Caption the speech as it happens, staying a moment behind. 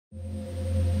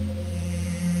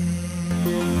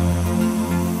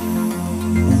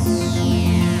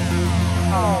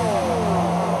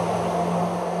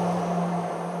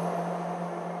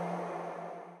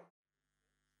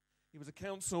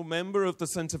council member of the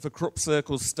Centre for Crop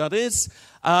Circle Studies,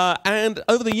 and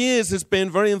over the years has been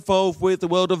very involved with the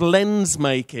world of lens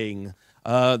making.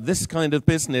 This kind of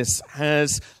business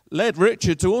has led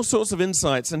Richard to all sorts of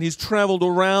insights, and he's travelled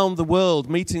around the world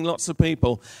meeting lots of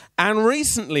people. And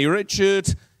recently,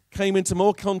 Richard came into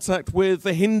more contact with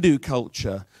the Hindu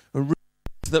culture, and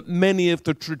realized that many of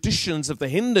the traditions of the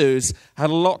Hindus had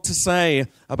a lot to say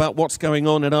about what's going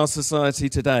on in our society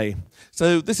today.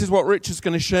 So this is what Richard's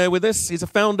going to share with us. He's a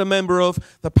founder member of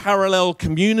the Parallel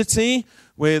community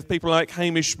with people like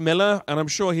Hamish Miller, and I'm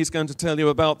sure he's going to tell you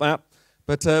about that.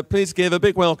 But please give a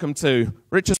big welcome to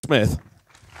Richard Smith.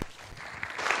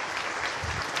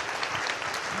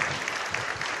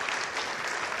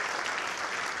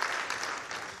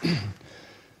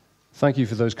 Thank you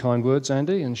for those kind words,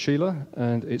 Andy and Sheila,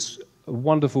 and it's a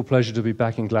wonderful pleasure to be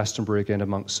back in Glastonbury again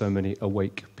amongst so many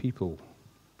awake people.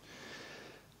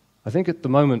 I think at the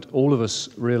moment all of us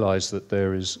realise that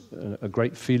there is a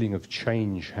great feeling of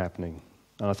change happening,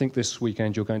 and I think this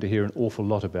weekend you're going to hear an awful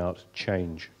lot about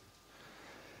change.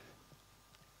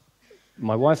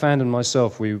 My wife Anne and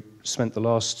myself, we spent the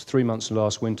last 3 months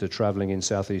last winter travelling in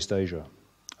Southeast Asia.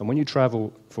 And when you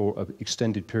travel for an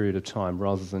extended period of time,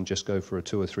 rather than just go for a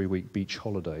 2 or 3 week beach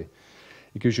holiday,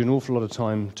 it gives you an awful lot of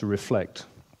time to reflect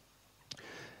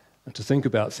and to think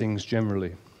about things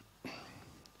generally.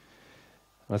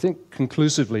 I think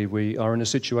conclusively we are in a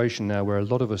situation now where a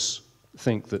lot of us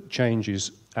think that change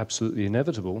is absolutely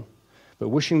inevitable, but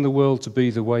wishing the world to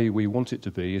be the way we want it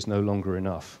to be is no longer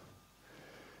enough.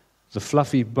 The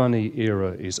fluffy bunny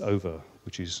era is over,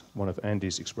 which is one of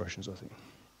Andy's expressions, I think.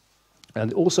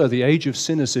 And also, the age of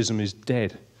cynicism is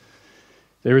dead.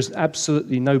 There is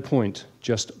absolutely no point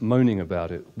just moaning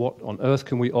about it. What on earth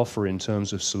can we offer in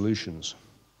terms of solutions?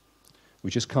 We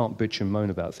just can't bitch and moan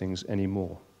about things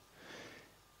anymore.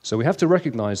 So we have to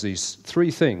recognize these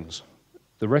three things: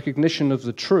 the recognition of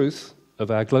the truth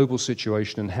of our global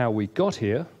situation and how we got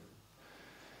here.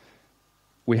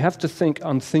 We have to think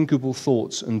unthinkable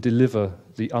thoughts and deliver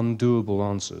the undoable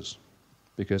answers.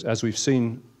 Because as we've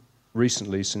seen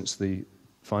recently, since the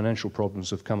financial problems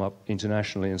have come up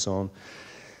internationally and so on,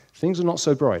 things are not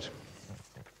so bright.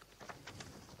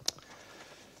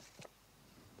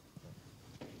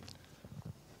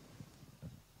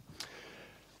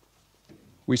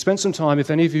 We spent some time, if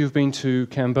any of you have been to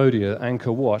Cambodia,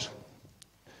 Angkor Wat.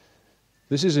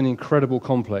 This is an incredible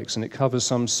complex, and it covers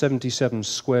some 77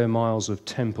 square miles of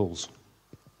temples.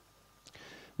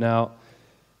 Now,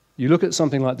 you look at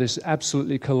something like this,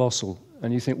 absolutely colossal,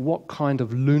 and you think, what kind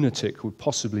of lunatic would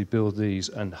possibly build these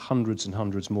and hundreds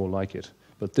more like it?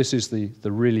 But this is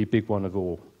the really big one of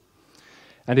all.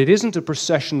 And it isn't a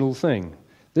processional thing.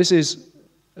 This is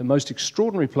a most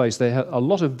extraordinary place. They have a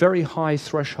lot of very high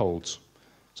thresholds.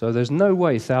 So there's no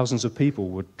way thousands of people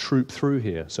would troop through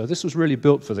here. So this was really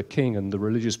built for the king and the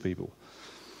religious people.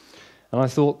 And I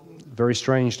thought, very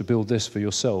strange to build this for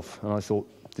yourself. And I thought,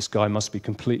 this guy must be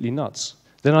completely nuts.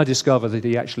 Then I discovered that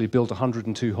he actually built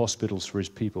 102 hospitals for his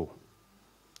people.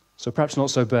 So perhaps not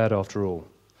so bad after all.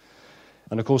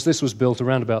 And of course, this was built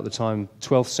around about the time,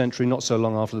 12th century, not so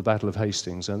long after the Battle of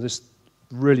Hastings. And this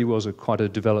really was quite a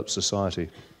developed society.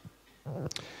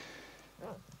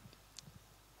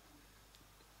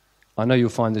 I know you'll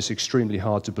find this extremely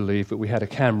hard to believe, but we had a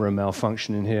camera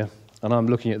malfunction in here. And I'm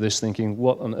looking at this thinking,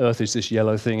 what on earth is this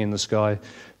yellow thing in the sky?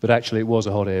 But actually, it was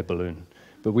a hot air balloon.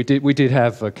 But we did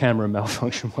have a camera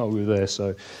malfunction while we were there,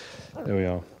 so there we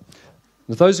are.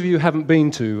 For those of you who haven't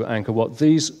been to Angkor Wat,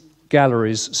 these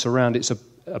galleries surround, it's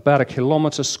about 1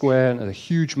 kilometre square and a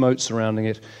huge moat surrounding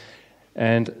it.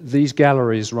 And these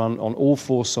galleries run on all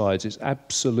four sides. It's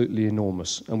absolutely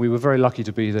enormous. And we were very lucky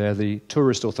to be there. The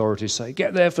tourist authorities say,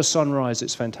 get there for sunrise,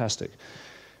 it's fantastic.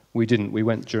 We didn't. We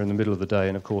went during the middle of the day,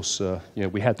 and of course,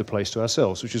 we had the place to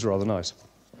ourselves, which is rather nice.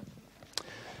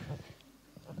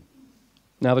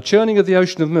 Now, the churning of the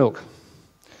ocean of milk.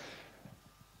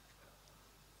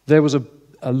 There was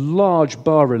a large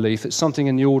bas-relief. It's something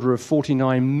in the order of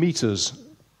 49 meters.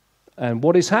 And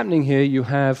what is happening here, you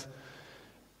have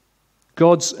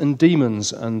gods and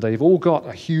demons, and they've all got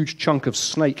a huge chunk of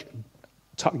snake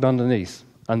tucked underneath.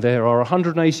 And there are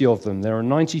 180 of them. There are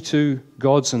 92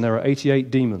 gods and there are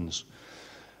 88 demons.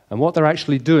 And what they're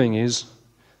actually doing is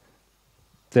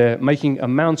they're making a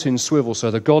mountain swivel. So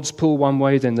the gods pull one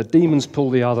way, then the demons pull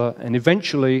the other, and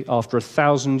eventually, after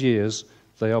 1,000 years,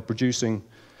 they're producing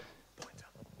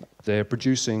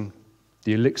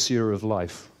the elixir of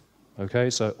life. Okay,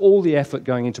 so all the effort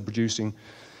going into producing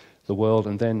the world,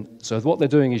 and then, so what they're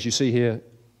doing is, you see here,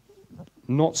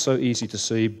 not so easy to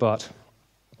see, but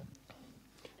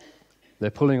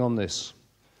they're pulling on this.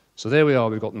 So there we are,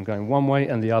 we've got them going one way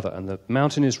and the other, and the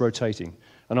mountain is rotating.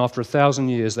 And after 1,000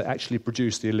 years, they actually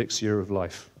produce the elixir of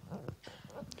life.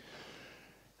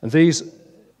 And these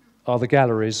are the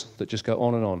galleries that just go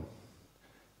on and on.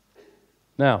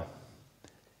 Now,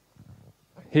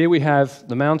 here we have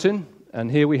the mountain,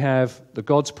 and here we have the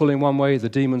gods pulling one way, the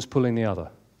demons pulling the other.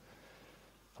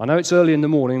 I know it's early in the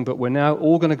morning, but we're now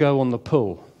all going to go on the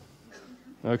pull.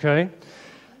 Okay?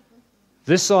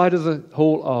 This side of the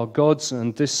hall are gods,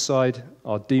 and this side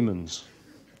are demons.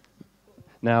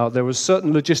 Now, there was a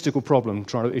certain logistical problem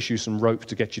trying to issue some rope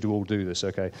to get you to all do this,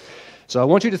 okay? So I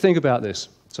want you to think about this.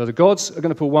 So the gods are going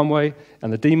to pull one way,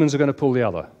 and the demons are going to pull the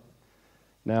other.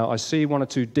 Now, I see one or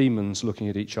two demons looking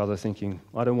at each other thinking,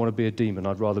 I don't want to be a demon,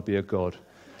 I'd rather be a god.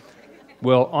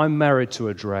 Well, I'm married to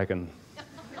a dragon.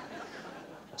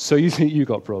 So you think you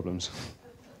got problems.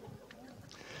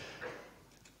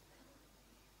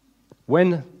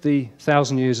 When the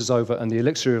 1,000 years is over and the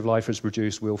elixir of life is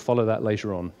produced, we'll follow that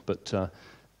later on. But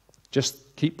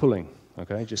just keep pulling,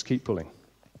 okay? Just keep pulling.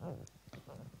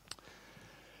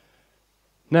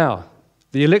 Now,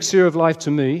 the elixir of life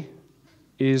to me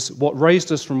is what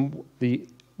raised us from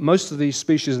most of these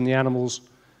species and the animals.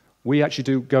 We actually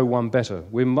do go one better.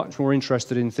 We're much more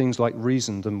interested in things like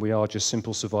reason than we are just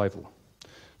simple survival.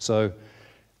 So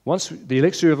once the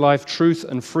elixir of life, truth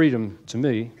and freedom to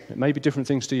me, it may be different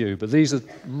things to you, but these are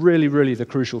really, really the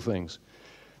crucial things.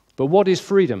 But what is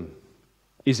freedom?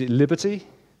 Is it liberty?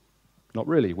 Not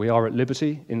really. We are at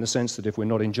liberty in the sense that if we're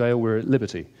not in jail, we're at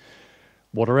liberty.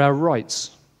 What are our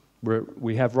rights?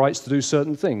 We have rights to do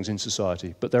certain things in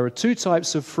society. But there are two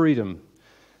types of freedom.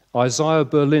 Isaiah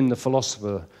Berlin, the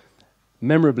philosopher,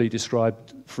 memorably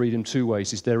described freedom two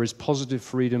ways. There is positive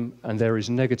freedom and there is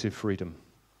negative freedom.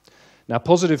 Now,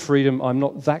 positive freedom I'm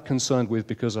not that concerned with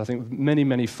because I think many,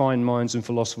 many fine minds and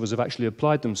philosophers have actually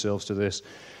applied themselves to this.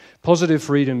 Positive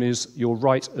freedom is your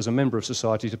right as a member of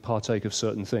society to partake of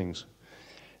certain things.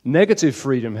 Negative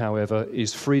freedom, however,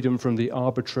 is freedom from the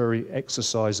arbitrary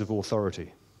exercise of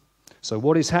authority. So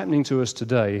what is happening to us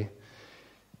today,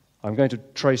 I'm going to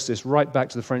trace this right back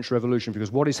to the French Revolution,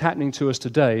 because what is happening to us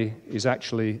today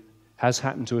has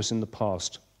happened to us in the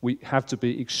past. We have to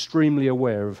be extremely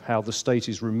aware of how the state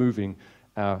is removing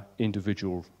our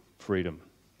individual freedom.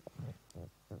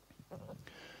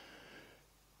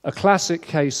 A classic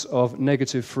case of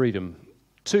negative freedom.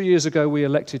 2 years ago, we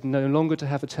elected no longer to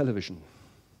have a television.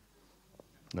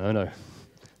 No.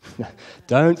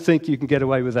 Don't think you can get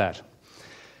away with that.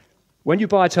 When you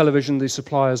buy a television, the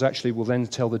suppliers actually will then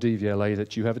tell the DVLA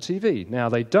that you have a TV. Now,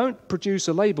 they don't produce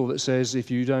a label that says,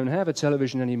 if you don't have a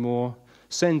television anymore,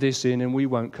 send this in and we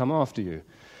won't come after you.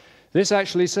 This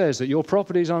actually says that your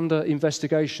property is under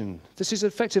investigation. This is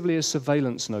effectively a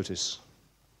surveillance notice.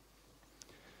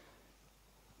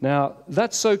 Now,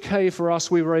 that's okay for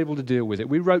us. We were able to deal with it.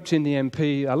 We roped in the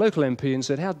MP, our local MP, and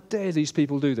said, how dare these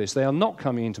people do this? They are not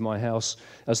coming into my house.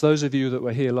 As those of you that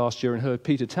were here last year and heard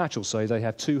Peter Tatchell say, they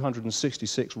have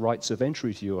 266 rights of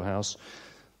entry to your house,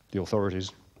 the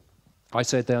authorities. I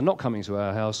said, they are not coming to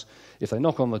our house. If they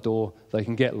knock on the door, they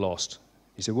can get lost.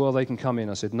 He said, well, they can come in.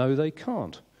 I said, no, they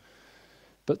can't.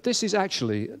 But this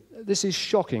is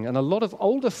shocking, and a lot of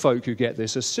older folk who get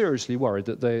this are seriously worried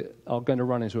that they are going to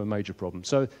run into a major problem.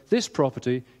 So this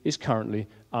property is currently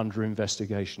under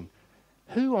investigation.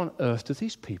 Who on earth do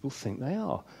these people think they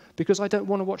are? Because I don't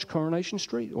want to watch Coronation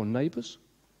Street or Neighbours?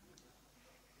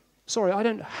 Sorry, I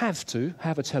don't have to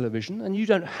have a television, and you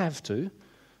don't have to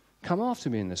come after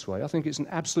me in this way. I think it's an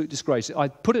absolute disgrace. I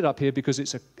put it up here because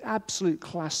it's an absolute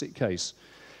classic case.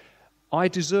 I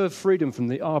deserve freedom from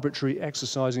the arbitrary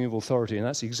exercising of authority, and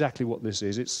that's exactly what this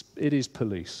is. It is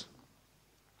police.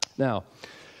 Now,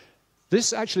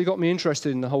 this actually got me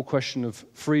interested in the whole question of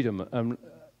freedom.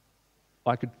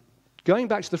 Going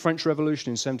back to the French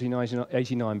Revolution in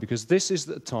 1789, because this is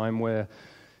the time where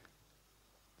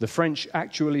the French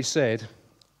actually said,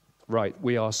 right,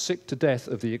 we are sick to death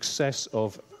of the excess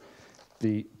of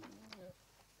the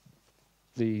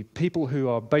people who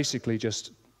are basically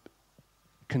just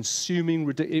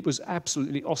consuming. It was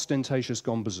absolutely ostentatious,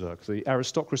 gone berserk. The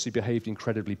aristocracy behaved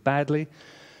incredibly badly,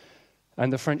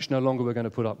 and the French no longer were going to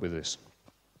put up with this.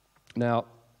 Now,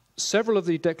 several of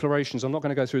the declarations, I'm not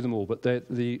going to go through them all, but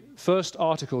the first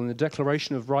article in the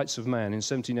Declaration of Rights of Man in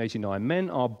 1789, men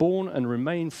are born and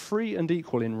remain free and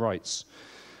equal in rights.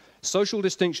 Social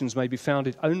distinctions may be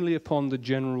founded only upon the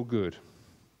general good.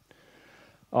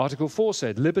 Article 4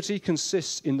 said, liberty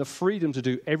consists in the freedom to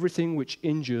do everything which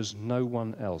injures no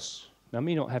one else. Now,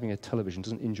 me not having a television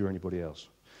doesn't injure anybody else.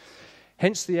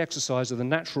 Hence, the exercise of the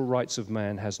natural rights of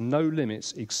man has no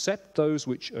limits except those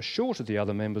which assure to the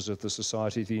other members of the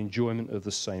society the enjoyment of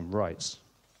the same rights.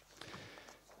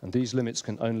 And these limits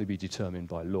can only be determined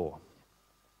by law.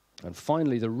 And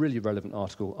finally, the really relevant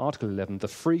article, Article 11, the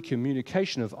free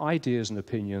communication of ideas and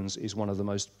opinions is one of the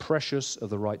most precious of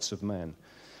the rights of man.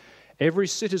 Every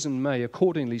citizen may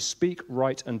accordingly speak,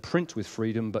 write, and print with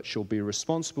freedom, but shall be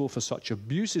responsible for such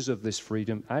abuses of this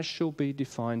freedom as shall be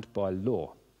defined by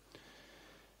law.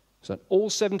 So all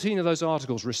 17 of those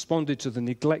articles responded to the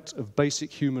neglect of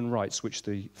basic human rights which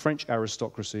the French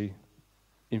aristocracy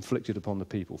inflicted upon the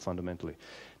people fundamentally.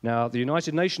 Now, the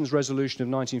United Nations resolution of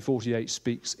 1948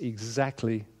 speaks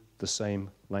exactly the same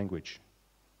language.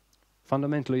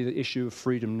 Fundamentally, the issue of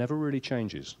freedom never really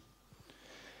changes.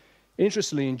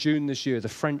 Interestingly, in June this year, the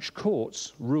French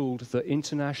courts ruled that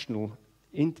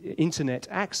internet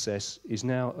access is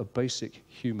now a basic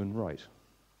human right.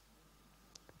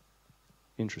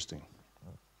 Interesting.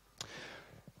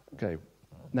 Okay,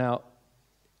 now,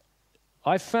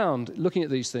 I found, looking at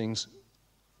these things,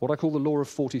 what I call the Law of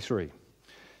 43.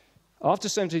 Through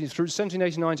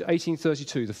 1789 to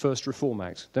 1832, the first Reform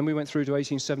Act. Then we went through to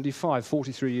 1875,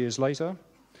 43 years later.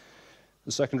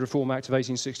 The Second Reform Act of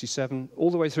 1867, all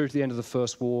the way through to the end of the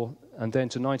First War, and then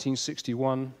to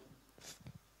 1961,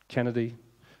 Kennedy,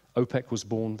 OPEC was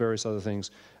born, various other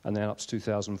things, and then up to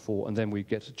 2004, and then we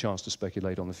get a chance to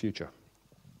speculate on the future.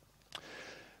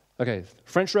 Okay,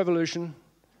 French Revolution.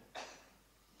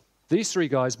 These three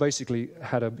guys basically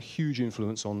had a huge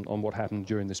influence on what happened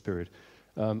during this period.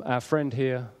 Our friend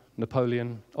here,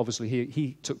 Napoleon, obviously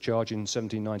he took charge in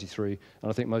 1793, and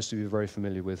I think most of you are very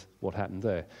familiar with what happened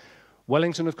there.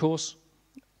 Wellington, of course,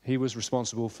 he was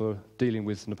responsible for dealing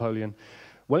with Napoleon.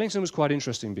 Wellington was quite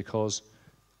interesting because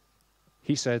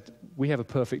he said, we have a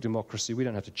perfect democracy, we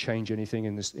don't have to change anything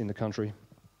in the country.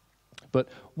 But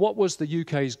what was the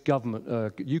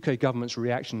UK government's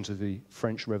reaction to the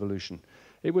French Revolution?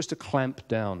 It was to clamp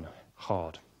down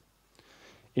hard.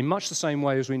 In much the same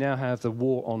way as we now have the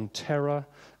war on terror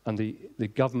and the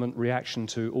government reaction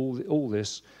to all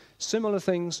this, similar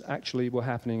things actually were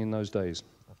happening in those days.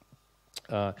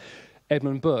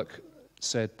 Edmund Burke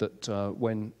said that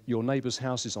when your neighbour's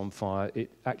house is on fire,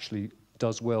 it actually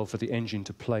does well for the engine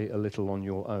to play a little on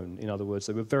your own. In other words,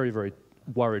 they were very, very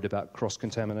worried about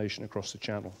cross-contamination across the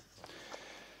channel.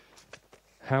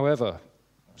 However,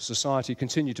 society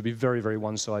continued to be very, very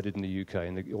one-sided in the UK,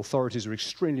 and the authorities were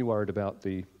extremely worried about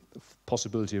the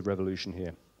possibility of revolution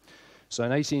here. So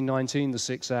in 1819, the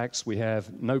Six Acts, we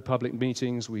have no public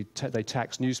meetings, they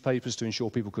taxed newspapers to ensure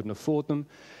people couldn't afford them.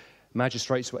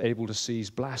 Magistrates were able to seize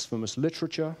blasphemous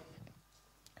literature.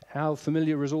 How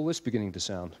familiar is all this beginning to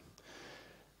sound?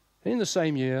 In the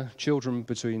same year, children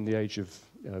between the age of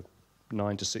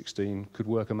 9 to 16 could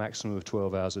work a maximum of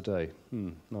 12 hours a day.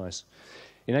 Nice.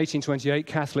 In 1828,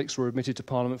 Catholics were admitted to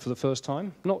Parliament for the first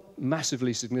time. Not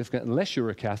massively significant unless you're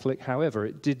a Catholic. However,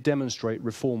 it did demonstrate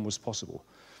reform was possible.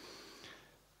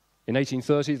 In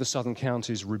 1830, the southern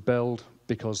counties rebelled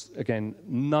because, again,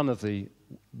 none of the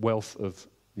wealth of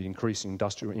the increasing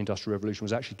industrial revolution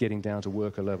was actually getting down to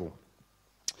worker level.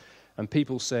 And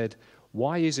people said,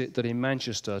 why is it that in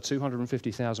Manchester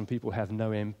 250,000 people have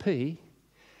no MP,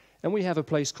 and we have a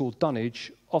place called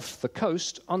Dunwich off the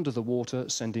coast, under the water,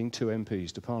 sending 2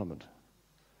 MPs to Parliament?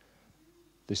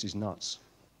 This is nuts.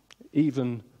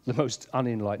 Even the most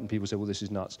unenlightened people say, well, this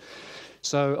is nuts.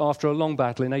 So after a long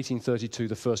battle, in 1832,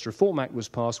 the first Reform Act was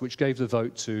passed, which gave the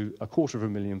vote to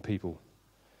 250,000 people,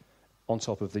 on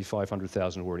top of the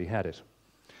 500,000 who already had it.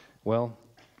 Well,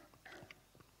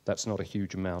 that's not a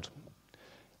huge amount.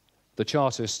 The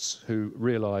Chartists, who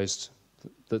realized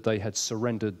that they had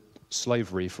surrendered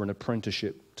slavery for an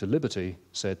apprenticeship to liberty,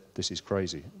 said, this is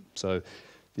crazy. So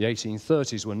the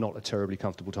 1830s were not a terribly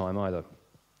comfortable time either.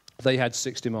 They had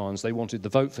 6 demands. They wanted the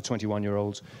vote for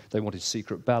 21-year-olds. They wanted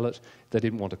secret ballot. They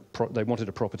wanted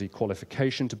a property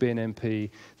qualification to be an MP.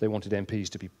 They wanted MPs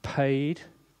to be paid.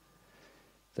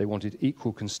 They wanted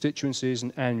equal constituencies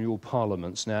and annual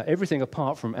parliaments. Now, everything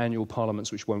apart from annual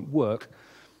parliaments, which won't work,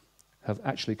 have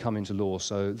actually come into law,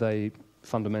 so they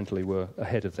fundamentally were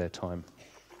ahead of their time.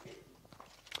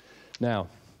 Now,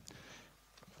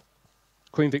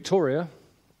 Queen Victoria,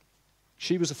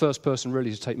 she was the first person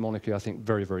really to take monarchy, I think,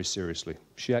 very, very seriously.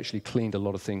 She actually cleaned a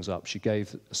lot of things up. She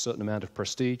gave a certain amount of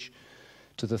prestige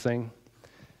to the thing.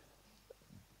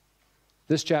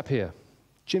 This chap here,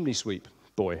 chimney sweep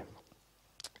boy.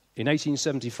 In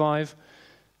 1875,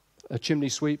 a chimney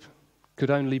sweep could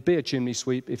only be a chimney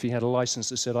sweep if he had a license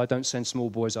that said, I don't send small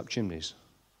boys up chimneys.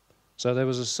 So there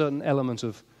was a certain element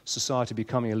of society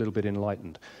becoming a little bit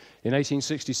enlightened. In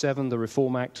 1867, the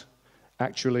Reform Act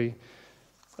actually,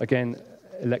 again,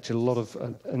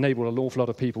 enabled an awful lot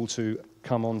of people to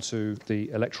come onto the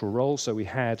electoral roll. So we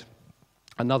had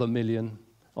another 1 million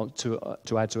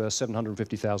to add to our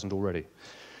 750,000 already.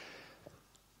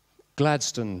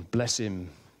 Gladstone, bless him,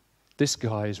 this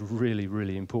guy is really,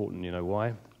 really important. You know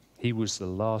why? He was the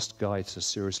last guy to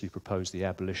seriously propose the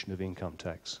abolition of income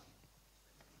tax.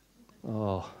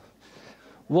 Oh,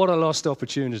 what a lost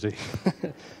opportunity.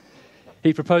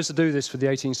 He proposed to do this for the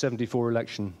 1874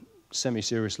 election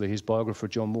semi-seriously. His biographer,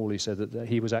 John Morley, said that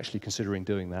he was actually considering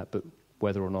doing that, but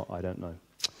whether or not, I don't know.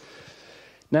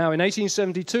 Now, in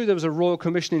 1872, there was a royal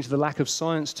commission into the lack of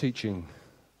science teaching.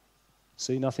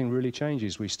 See, nothing really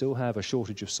changes. We still have a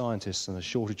shortage of scientists and a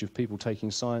shortage of people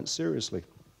taking science seriously.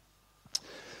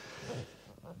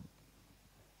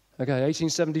 Okay,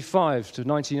 1875 to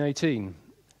 1918.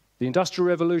 The Industrial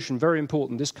Revolution, very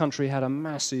important. This country had a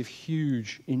massive,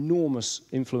 huge, enormous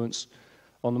influence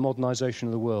on the modernization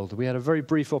of the world. We had a very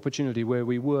brief opportunity where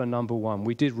we were number one.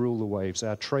 We did rule the waves.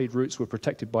 Our trade routes were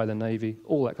protected by the Navy,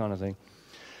 all that kind of thing.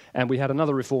 And we had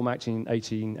another Reform Act in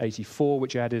 1884,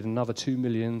 which added another 2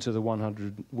 million to the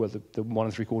 100, well, the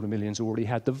 1.75 million already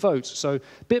had the vote. So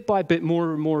bit by bit,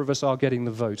 more and more of us are getting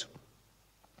the vote.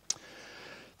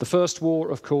 The First War,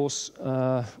 of course,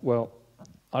 well,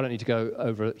 I don't need to go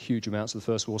over huge amounts of the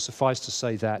First War. Suffice to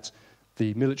say that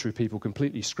the military people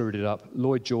completely screwed it up.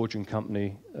 Lloyd George and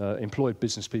Company employed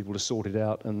business people to sort it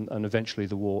out, and eventually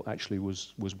the war actually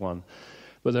was won.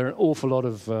 But there are an awful lot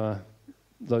of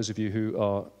those of you who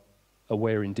are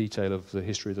aware in detail of the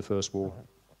history of the First War.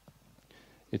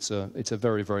 It's a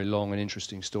very, very long and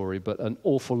interesting story, but an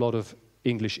awful lot of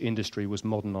English industry was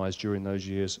modernized during those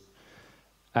years,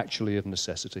 actually of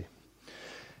necessity.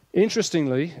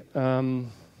 Interestingly,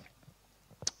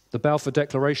 the Balfour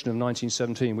Declaration of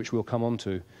 1917, which we'll come on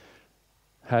to,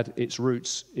 had its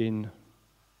roots in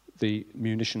the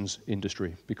munitions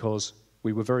industry because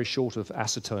we were very short of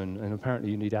acetone, and apparently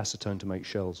you need acetone to make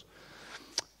shells.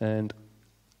 And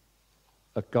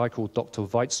a guy called Dr.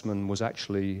 Weizmann was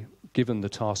actually given the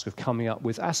task of coming up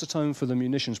with acetone for the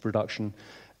munitions production,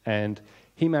 and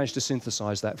he managed to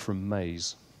synthesize that from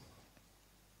maize.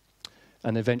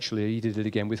 And eventually he did it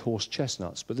again with horse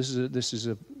chestnuts. But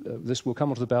this will come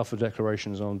onto the Balfour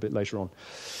Declarations on a bit later on.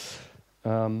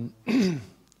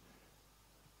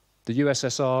 The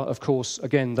USSR, of course,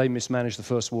 again, they mismanaged the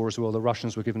First War as well. The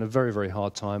Russians were given a very, very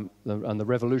hard time, and the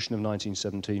revolution of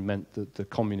 1917 meant that the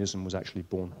communism was actually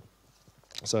born.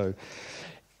 So,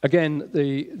 again,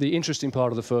 the interesting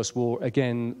part of the First War,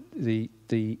 again, the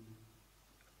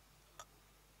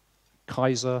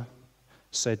Kaiser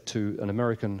said to an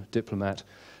American diplomat,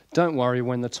 "Don't worry,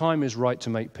 when the time is right to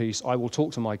make peace, I will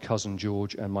talk to my cousin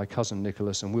George and my cousin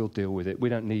Nicholas, and we'll deal with it. We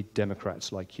don't need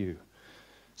Democrats like you."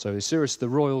 So the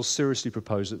Royals seriously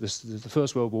proposed that the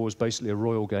First World War was basically a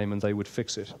royal game and they would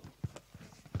fix it.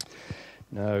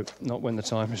 No, not when the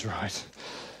time is right.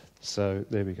 So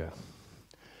there we go.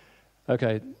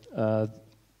 Okay,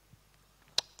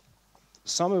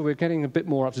 we're getting a bit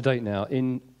more up to date now.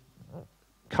 In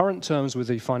current terms with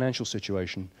the financial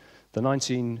situation, the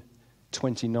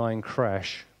 1929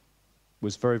 crash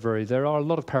was there are a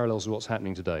lot of parallels with what's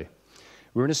happening today.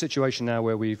 We're in a situation now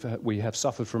where we have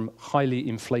suffered from highly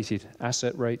inflated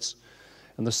asset rates,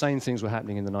 and the same things were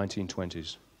happening in the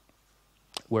 1920s,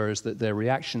 whereas their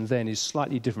reaction then is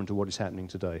slightly different to what is happening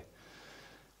today.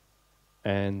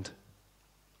 And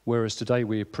whereas today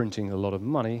we are printing a lot of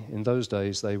money, in those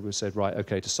days they said, right,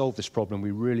 okay, to solve this problem,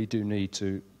 we really do need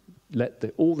to let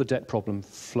all the debt problem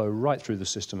flow right through the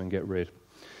system and get rid.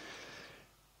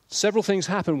 Several things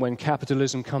happen when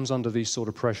capitalism comes under these sort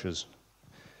of pressures.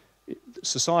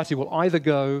 Society will either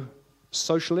go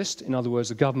socialist, in other words,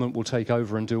 the government will take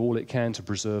over and do all it can to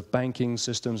preserve banking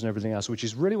systems and everything else, which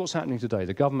is really what's happening today.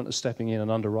 The government is stepping in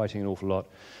and underwriting an awful lot.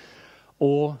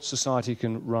 Or society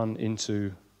can run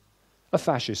into a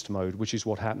fascist mode, which is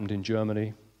what happened in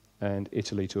Germany and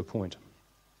Italy to a point.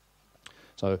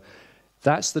 So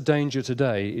that's the danger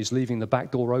today, is leaving the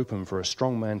back door open for a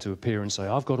strong man to appear and say,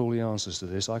 I've got all the answers to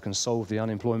this, I can solve the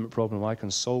unemployment problem, I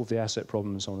can solve the asset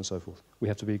problem, and so on and so forth. We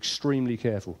have to be extremely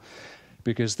careful.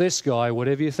 Because this guy,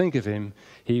 whatever you think of him,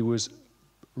 he was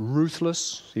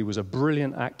ruthless, he was a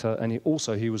brilliant actor, and he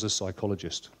was a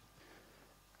psychologist.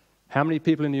 How many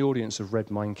people in the audience have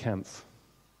read Mein Kampf?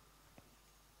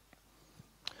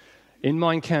 In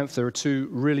Mein Kampf, there are two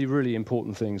really, really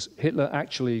important things. Hitler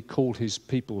actually called his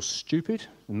people stupid.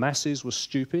 The masses were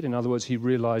stupid. In other words, he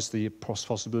realized the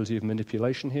possibility of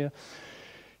manipulation here.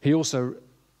 He also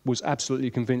was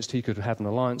absolutely convinced he could have an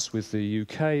alliance with the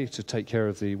UK to take care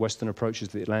of the western approaches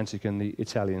to the Atlantic and the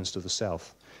Italians to the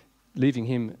south, leaving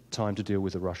him time to deal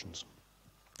with the Russians,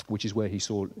 which is where he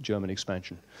saw German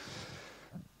expansion.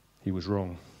 He was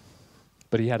wrong.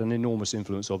 But he had an enormous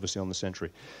influence, obviously, on the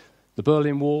century. The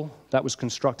Berlin Wall, that was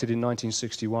constructed in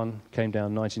 1961, came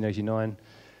down in 1989.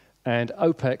 And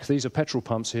OPEC, these are petrol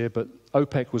pumps here, but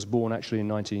OPEC was born actually in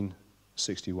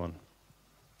 1961.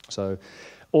 So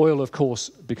oil, of course,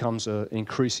 becomes an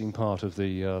increasing part of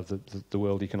the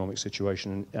world economic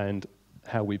situation and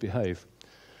how we behave.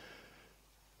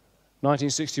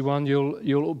 1961,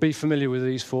 you'll be familiar with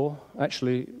these four.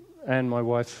 Actually, Anne, my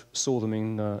wife, saw them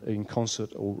in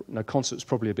concert. Or no, concert's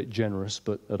probably a bit generous,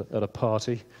 but at a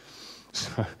party.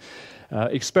 So,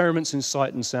 experiments in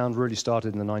sight and sound really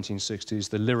started in the 1960s.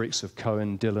 The lyrics of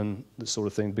Cohen, Dylan, this sort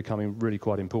of thing, becoming really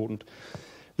quite important.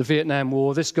 The Vietnam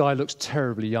War, this guy looks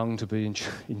terribly young to be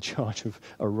in charge of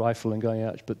a rifle and going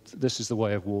out, but this is the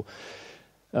way of war.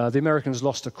 The Americans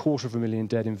lost 250,000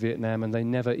 dead in Vietnam, and they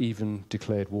never even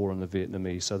declared war on the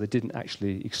Vietnamese, so they didn't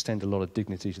actually extend a lot of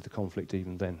dignity to the conflict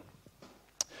even then.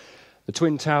 The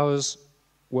Twin Towers,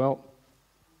 well,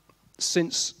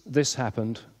 since this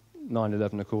happened,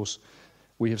 9/11 of course,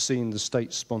 we have seen the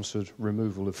state-sponsored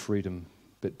removal of freedom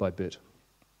bit by bit.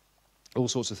 All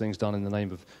sorts of things done in the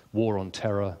name of war on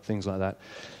terror, things like that.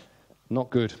 Not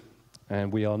good,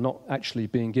 and we are not actually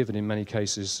being given, in many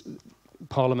cases,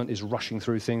 Parliament is rushing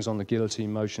through things on the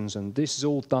guillotine motions, and this is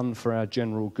all done for our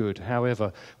general good.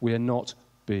 However, we are not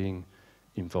being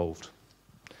involved.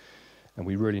 And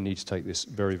we really need to take this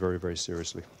very, very, very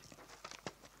seriously.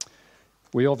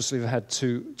 We obviously have had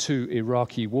two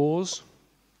Iraqi wars,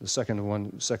 the second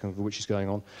of which is going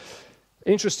on.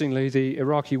 Interestingly, the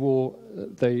Iraqi war,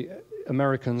 the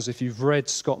Americans, if you've read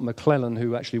Scott McClellan,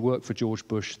 who actually worked for George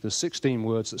Bush, the 16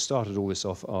 words that started all this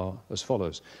off are as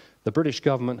follows. The British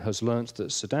government has learnt that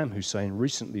Saddam Hussein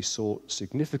recently sought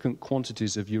significant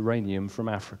quantities of uranium from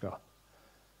Africa.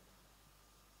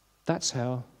 That's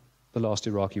how the last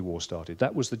Iraqi war started.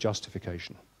 That was the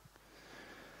justification.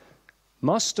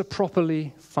 Must a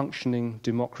properly functioning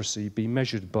democracy be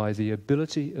measured by the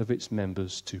ability of its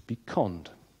members to be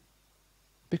conned?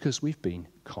 Because we've been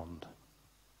conned.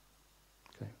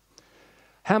 Okay.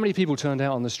 How many people turned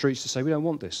out on the streets to say, we don't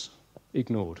want this?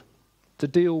 Ignored. The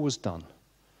deal was done.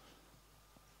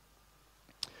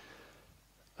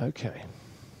 Okay.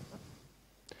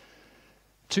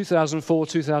 2004,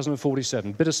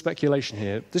 2047, bit of speculation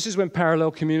here. This is when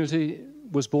Parallel Community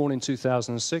was born in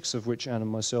 2006, of which Anne and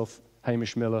myself,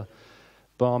 Hamish Miller,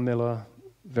 Bar Miller,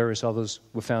 various others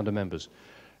were founder members.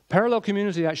 Parallel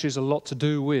Community actually has a lot to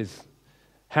do with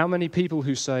how many people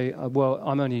who say, well,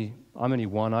 I'm only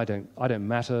one, I don't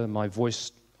matter, my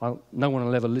voice, no one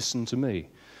will ever listen to me.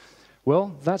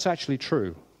 Well, that's actually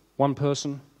true. One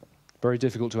person, very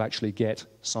difficult to actually get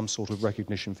some sort of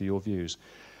recognition for your views.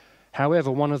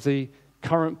 However, one of the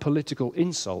current political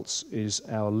insults is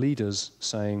our leaders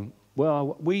saying,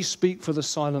 well, we speak for the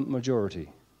silent majority.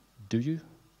 Do you?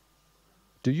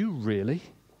 Do you really?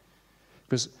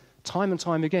 Because time and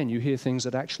time again you hear things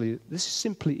that actually, this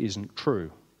simply isn't true.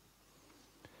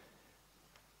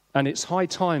 And it's high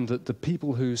time that the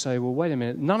people who say, well, wait a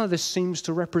minute, none of this seems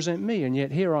to represent me, and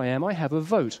yet here I am, I have a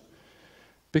vote.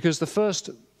 Because the first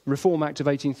Reform Act of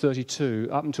 1832,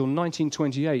 up until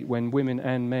 1928, when women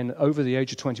and men over the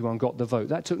age of 21 got the vote,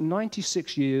 that took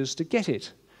 96 years to get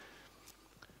it.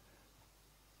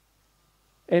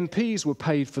 MPs were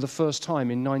paid for the first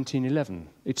time in 1911.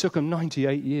 It took them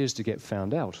 98 years to get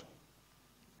found out.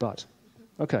 But,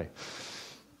 okay.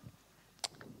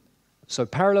 So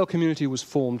Parallel Community was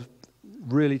formed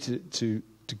really to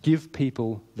give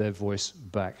people their voice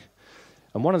back.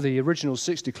 And one of the original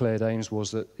 6 declared aims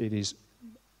was that it is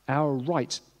our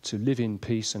right to live in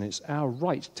peace, and it's our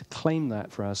right to claim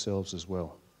that for ourselves as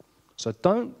well. So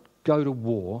don't go to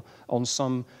war on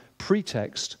some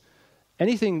pretext.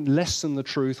 Anything less than the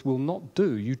truth will not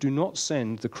do. You do not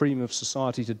send the cream of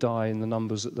society to die in the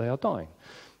numbers that they are dying.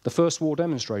 The First War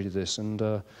demonstrated this, and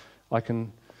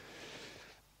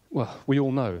we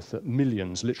all know that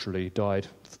millions literally died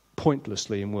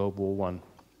pointlessly in World War I.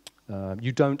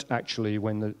 You don't actually,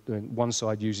 when one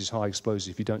side uses high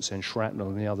explosives, you don't send shrapnel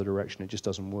in the other direction. It just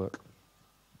doesn't work.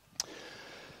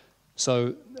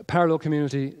 So Parallel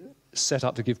Community set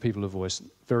up to give people a voice.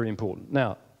 Very important.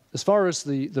 Now, as far as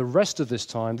the rest of this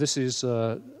time, this is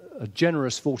a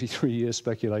generous 43-year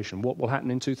speculation. What will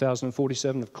happen in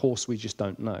 2047? Of course, we just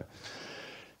don't know.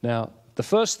 Now, the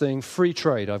first thing, free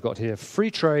trade, I've got here.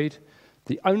 Free trade,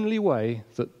 the only way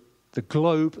that the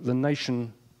globe, the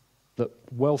nation, that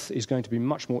wealth is going to be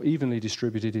much more evenly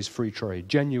distributed is free trade,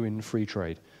 genuine free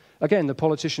trade. Again, the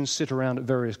politicians sit around at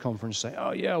various conferences and say,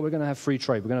 oh yeah, we're going to have free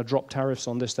trade, we're going to drop tariffs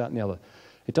on this, that and the other.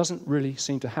 It doesn't really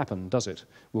seem to happen, does it?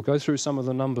 We'll go through some of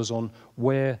the numbers on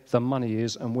where the money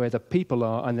is and where the people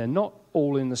are, and they're not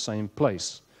all in the same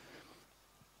place.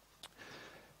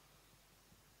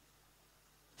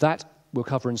 That we'll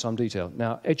cover in some detail.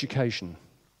 Now, education.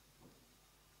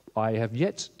 I have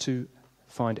yet to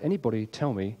find anybody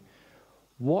tell me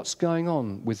what's going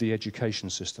on with the education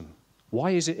system.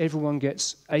 Why is it everyone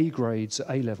gets A grades at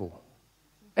A level?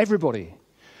 Everybody.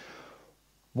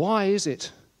 Why is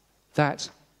it that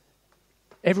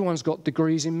everyone's got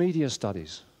degrees in media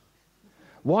studies?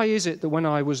 Why is it that when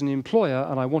I was an employer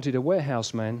and I wanted a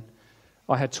warehouse man,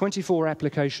 I had 24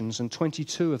 applications and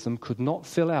 22 of them could not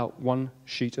fill out one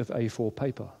sheet of A4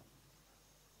 paper?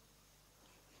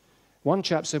 One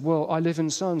chap said, well, I live in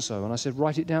so-and-so. And I said,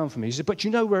 write it down for me. He said, but you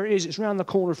know where it is? It's round the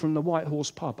corner from the White Horse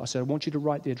pub. I said, I want you to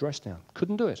write the address down.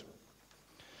 Couldn't do it.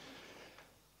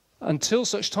 Until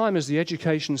such time as the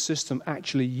education system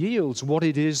actually yields what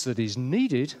it is that is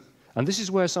needed, and this is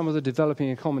where some of the developing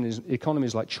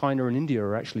economies like China and India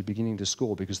are actually beginning to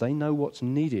score, because they know what's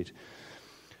needed.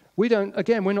 We're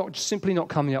not simply not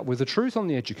coming up with the truth on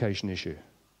the education issue.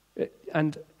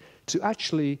 And to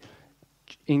actually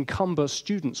encumber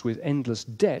students with endless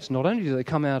debt, not only do they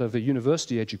come out of a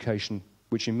university education,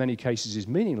 which in many cases is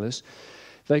meaningless,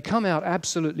 they come out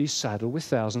absolutely saddled with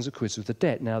thousands of quids worth of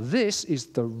debt. Now, this is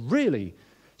the really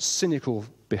cynical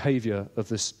behaviour of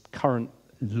this current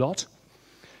lot.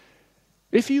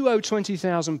 If you owe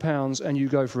 £20,000 and you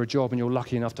go for a job and you're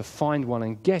lucky enough to find one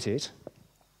and get it,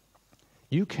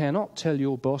 you cannot tell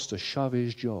your boss to shove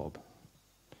his job.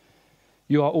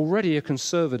 You are already a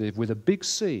conservative with a big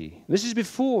C. This is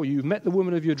before you've met the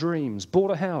woman of your dreams, bought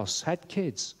a house, had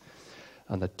kids,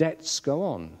 and the debts go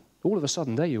on. All of a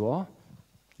sudden, there you are.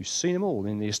 You've seen them all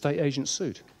in the estate agent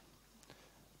suit.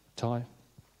 Tie,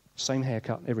 same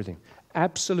haircut, everything.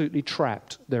 Absolutely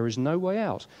trapped. There is no way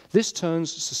out. This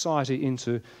turns society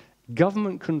into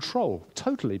government control,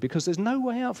 totally, because there's no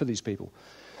way out for these people.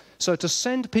 So to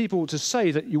send people to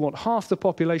say that you want half the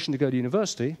population to go to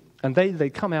university, and they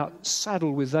come out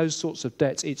saddled with those sorts of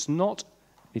debts, it's not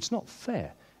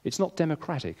fair. It's not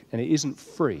democratic, and it isn't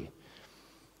free.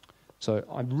 So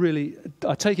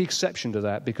I take exception to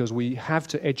that, because we have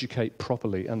to educate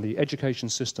properly, and the education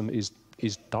system is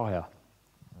dire.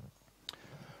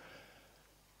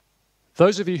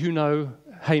 Those of you who know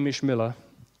Hamish Miller,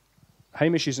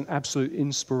 Hamish is an absolute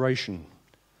inspiration.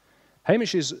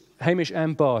 Hamish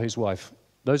and Bar, his wife.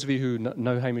 Those of you who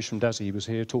know Hamish from Dazzy, he was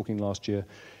here talking last year.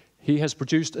 He has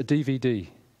produced a DVD,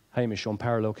 Hamish, on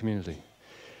parallel community.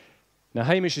 Now,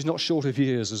 Hamish is not short of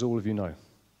years, as all of you know.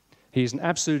 He is an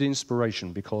absolute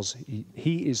inspiration, because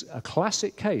he is a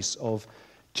classic case of,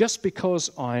 just because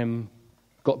I'm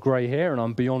got grey hair and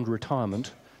I'm beyond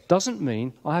retirement doesn't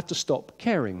mean I have to stop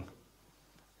caring.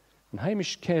 And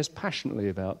Hamish cares passionately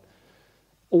about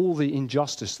all the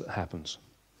injustice that happens.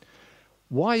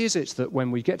 Why is it that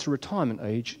when we get to retirement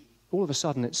age, all of a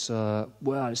sudden it's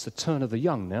the turn of the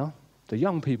young now? The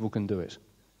young people can do it.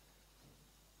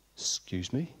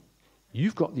 Excuse me?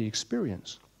 You've got the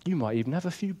experience. You might even have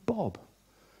a few bob.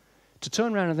 To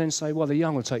turn around and then say, well, the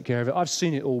young will take care of it. I've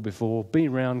seen it all before.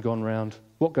 Been round, gone round.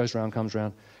 What goes round comes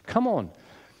round. Come on.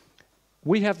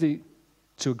 We have to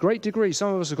a great degree,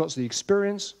 some of us have got the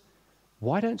experience.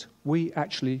 Why don't we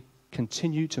actually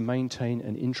continue to maintain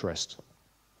an interest?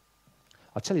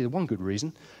 I'll tell you the one good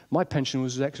reason. My pension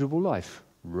was equitable life.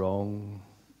 Wrong.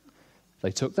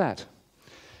 They took that.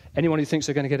 Anyone who thinks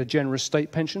they're going to get a generous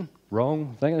state pension?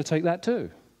 Wrong. They're going to take that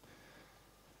too.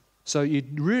 So you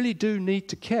really do need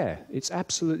to care. It's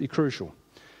absolutely crucial.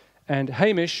 And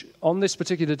Hamish, on this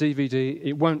particular DVD,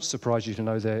 it won't surprise you to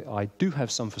know that I do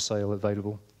have some for sale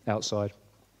available outside.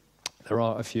 There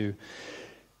are a few.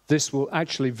 This will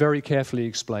actually very carefully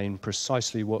explain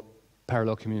precisely what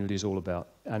parallel community is all about.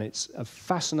 And it's a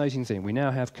fascinating thing. We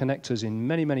now have connectors in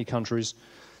many, many countries,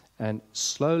 and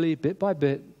slowly, bit by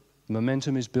bit,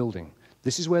 momentum is building.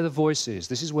 This is where the voice is.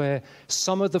 This is where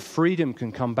some of the freedom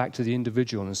can come back to the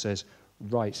individual and says,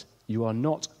 right, you are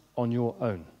not on your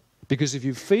own. Because if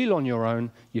you feel on your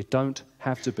own, you don't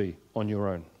have to be on your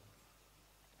own.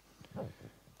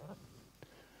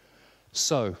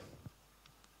 So,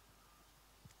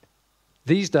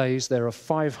 these days, there are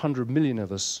 500 million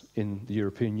of us in the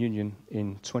European Union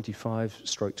in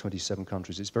 25/27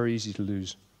 countries. It's very easy to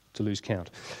lose count.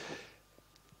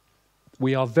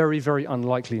 We are very, very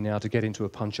unlikely now to get into a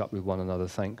punch-up with one another,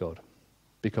 thank God,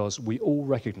 because we all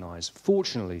recognize,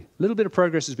 fortunately, a little bit of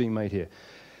progress is being made here.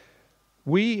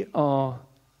 We are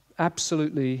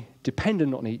absolutely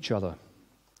dependent on each other.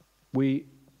 We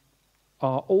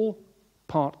are all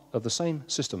part of the same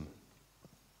system,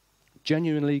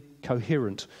 genuinely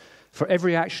coherent. For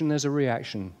every action, there's a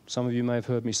reaction. Some of you may have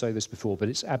heard me say this before, but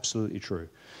it's absolutely true.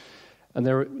 And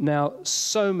there are now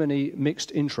so many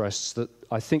mixed interests that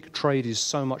I think trade is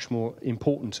so much more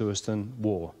important to us than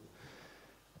war.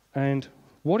 And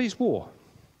what is war?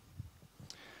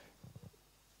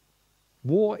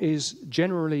 War is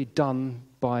generally done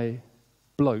by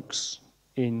blokes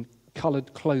in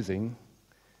coloured clothing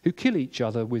who kill each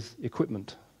other with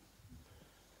equipment.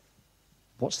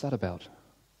 What's that about?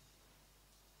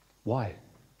 Why?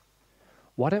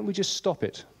 Why don't we just stop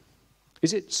it?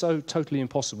 Is it so totally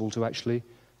impossible to actually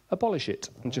abolish it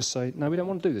and just say, no, we don't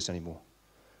want to do this anymore?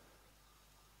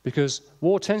 Because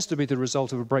war tends to be the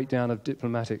result of a breakdown of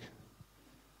diplomatic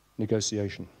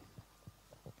negotiation.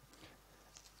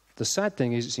 The sad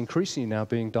thing is it's increasingly now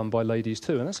being done by ladies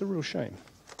too, and that's a real shame.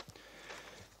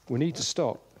 We need to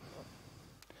stop.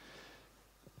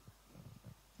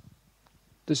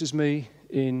 This is me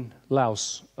in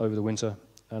Laos over the winter,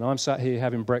 and I'm sat here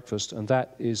having breakfast, and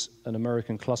that is an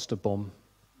American cluster bomb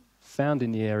found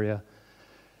in the area,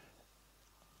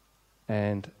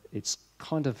 and it's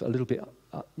kind of a little bit,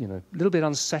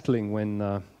 unsettling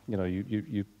when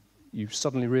you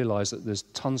suddenly realise that there's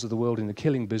tons of the world in the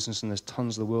killing business and there's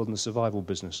tons of the world in the survival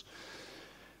business.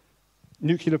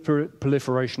 Nuclear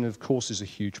proliferation, of course, is a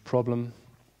huge problem.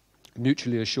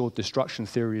 Mutually assured destruction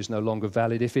theory is no longer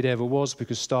valid, if it ever was,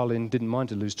 because Stalin didn't mind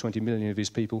to lose 20 million of his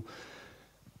people.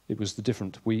 It was the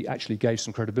different. We actually gave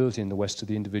some credibility in the West to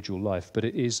the individual life, but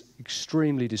it is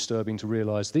extremely disturbing to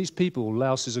realise these people.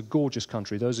 Laos is a gorgeous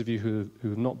country. Those of you who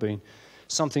have not been,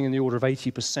 something in the order of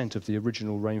 80% of the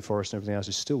original rainforest and everything else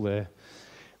is still there.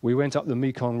 We went up the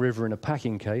Mekong River in a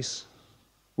packing case.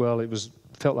 Well,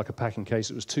 felt like a packing case.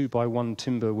 It was 2x1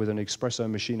 timber with an espresso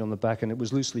machine on the back, and it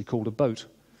was loosely called a boat.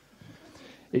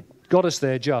 It got us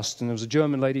there just, and there was a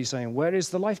German lady saying, "Where is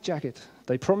the life jacket?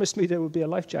 They promised me there would be a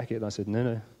life jacket." And I said,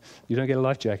 no, you don't get a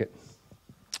life jacket.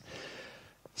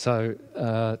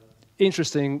 So,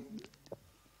 interesting.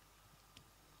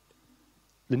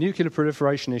 The nuclear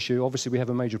proliferation issue, obviously we have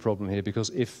a major problem here, because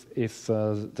if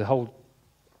the whole,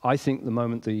 I think the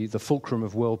moment the fulcrum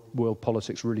of world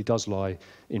politics really does lie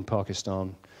in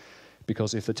Pakistan,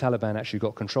 because if the Taliban actually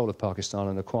got control of Pakistan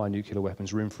and acquire nuclear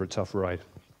weapons, we're in for a tough ride.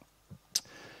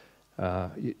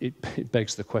 It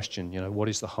begs the question, what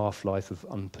is the half-life of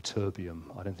unperturbium?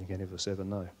 I don't think any of us ever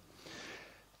know.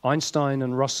 Einstein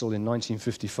and Russell in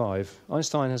 1955,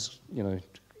 Einstein has,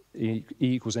 E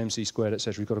equals mc squared,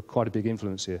 etc. We've got quite a big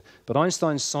influence here. But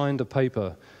Einstein signed a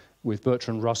paper with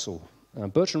Bertrand Russell.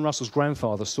 Bertrand Russell's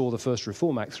grandfather saw the first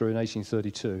Reform Act through in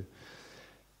 1832.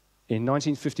 In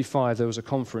 1955, there was a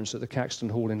conference at the Caxton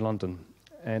Hall in London,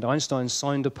 and Einstein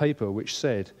signed a paper which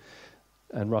said,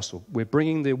 and Russell, "We're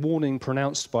bringing the warning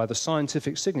pronounced by the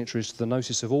scientific signatories to the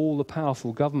notice of all the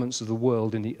powerful governments of the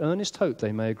world in the earnest hope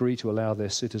they may agree to allow their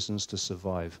citizens to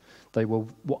survive."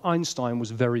 Einstein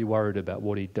was very worried about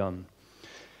what he'd done.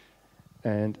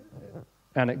 And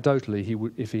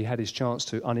anecdotally, if he had his chance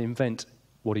to uninvent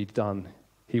what he'd done,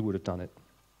 he would have done it.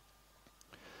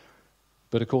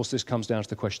 But of course, this comes down to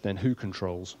the question then, who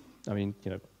controls? I mean,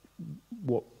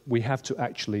 what we have to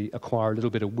actually acquire a little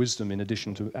bit of wisdom in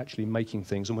addition to actually making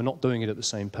things, and we're not doing it at the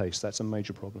same pace. That's a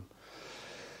major problem.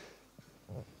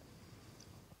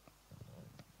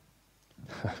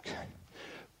 Okay.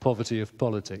 Poverty of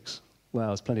politics. Wow,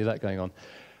 there's plenty of that going on.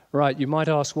 Right, you might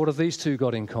ask, what have these two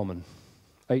got in common?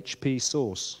 HP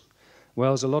sauce. Well,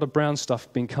 there's a lot of brown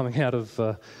stuff been coming out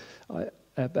of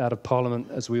Parliament,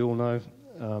 as we all know.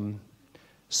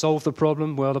 Solve the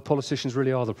problem? Well, the politicians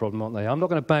really are the problem, aren't they? I'm not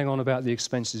going to bang on about the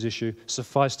expenses issue.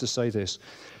 Suffice to say this.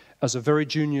 As a very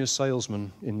junior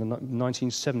salesman in the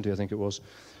 1970, I think it was,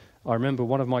 I remember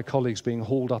one of my colleagues being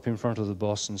hauled up in front of the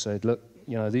boss and said, "Look,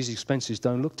 these expenses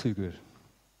don't look too good."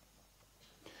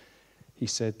 He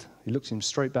looked him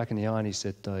straight back in the eye and he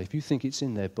said, "If you think it's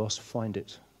in there, boss, find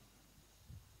it."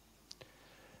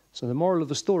 So the moral of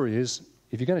the story is,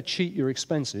 if you're going to cheat your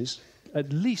expenses,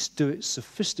 at least do it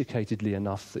sophisticatedly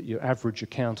enough that your average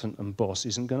accountant and boss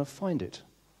isn't going to find it.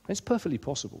 It's perfectly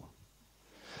possible.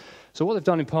 So what they've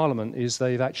done in Parliament is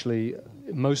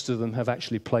most of them have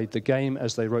actually played the game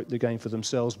as they wrote the game for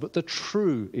themselves, but the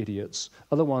true idiots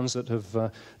are the ones that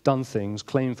have done things,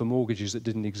 claimed for mortgages that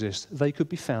didn't exist. They could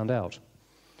be found out.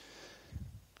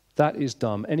 That is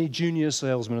dumb. Any junior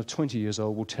salesman of 20 years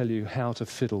old will tell you how to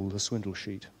fiddle the swindle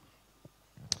sheet.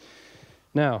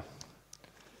 Now,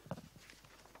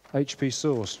 HP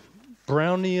sauce.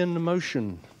 Brownian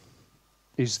motion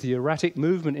is the erratic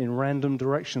movement in random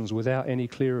directions without any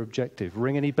clear objective.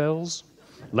 Ring any bells?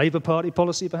 Labour Party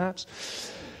policy,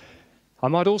 perhaps? I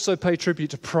might also pay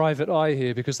tribute to Private Eye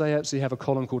here, because they actually have a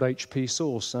column called HP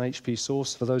sauce. And HP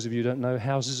sauce, for those of you who don't know,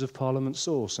 Houses of Parliament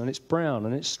sauce. And it's brown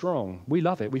and it's strong. We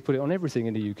love it. We put it on everything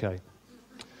in the UK.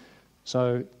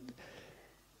 So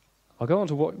I'll go on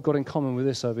to what got in common with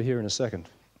this over here in a second.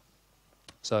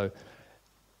 So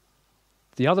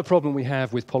The other problem we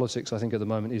have with politics, I think, at the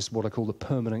moment is what I call the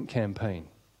permanent campaign.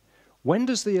 When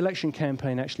does the election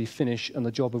campaign actually finish and the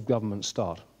job of government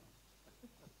start?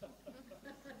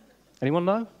 Anyone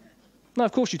know? No,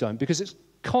 of course you don't, because it's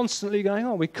constantly going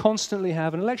on. We constantly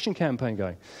have an election campaign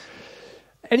going.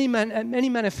 Any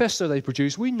manifesto they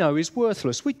produce, we know is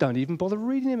worthless. We don't even bother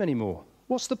reading them anymore.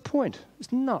 What's the point?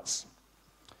 It's nuts.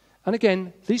 And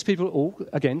again, these people all,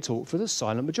 again, talk for the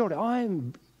silent majority.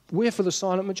 We're for the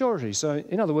silent majority. So,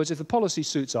 in other words, if the policy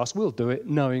suits us, we'll do it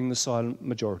knowing the silent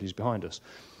majority is behind us.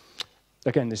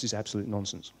 Again, this is absolute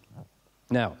nonsense.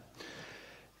 Now,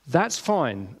 that's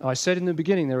fine. I said in the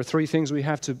beginning there are three things we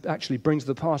have to actually bring to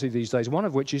the party these days, one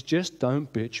of which is just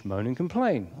don't bitch, moan and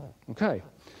complain. Okay.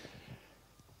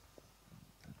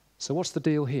 So what's the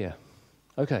deal here?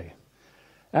 Okay.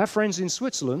 Our friends in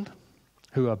Switzerland,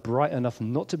 who are bright enough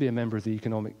not to be a member of the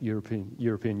Economic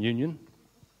European Union,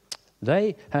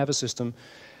 they have a system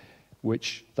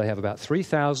which they have about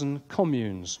 3,000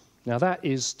 communes. Now that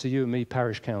is, to you and me,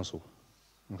 parish council.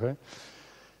 Okay?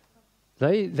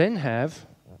 They then have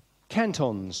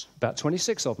cantons, about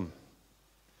 26 of them.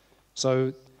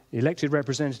 So elected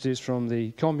representatives from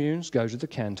the communes go to the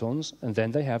cantons, and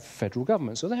then they have federal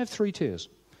government. So they have three tiers.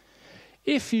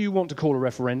 If you want to call a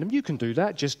referendum, you can do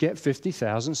that. Just get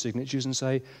 50,000 signatures and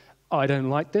say, I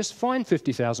don't like this. Find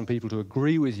 50,000 people to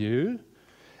agree with you,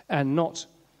 and not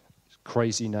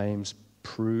crazy names,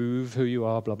 prove who you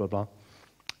are, blah, blah, blah.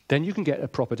 Then you can get a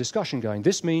proper discussion going.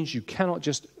 This means you cannot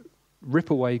just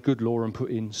rip away good law and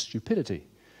put in stupidity.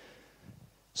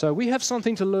 So we have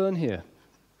something to learn here.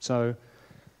 So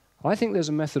I think there's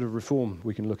a method of reform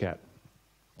we can look at.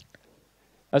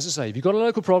 As I say, if you've got a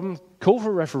local problem, call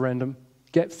for a referendum,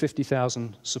 get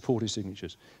 50,000 supportive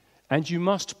signatures. And you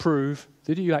must prove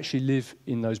that you actually live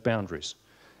in those boundaries.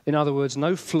 In other words,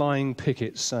 no flying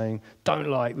pickets saying, don't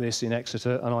like this in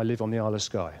Exeter and I live on the Isle of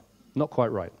Skye. Not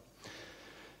quite right.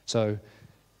 So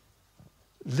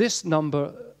this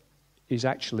number is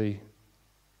actually,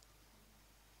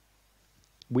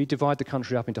 we divide the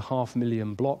country up into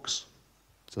 500,000 blocks.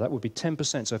 So that would be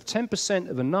 10%. So if 10%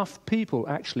 of enough people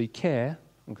actually care,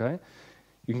 okay,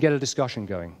 you can get a discussion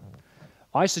going.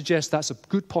 I suggest that's a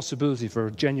good possibility for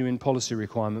a genuine policy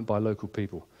requirement by local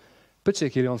people,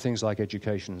 particularly on things like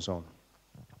education and so on.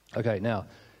 Okay, now,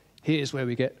 here's where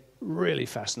we get really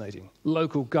fascinating.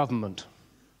 Local government.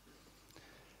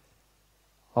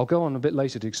 I'll go on a bit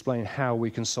later to explain how we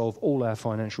can solve all our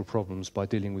financial problems by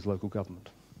dealing with local government.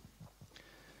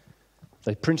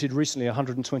 They printed recently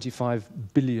 £125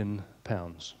 billion.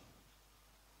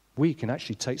 We can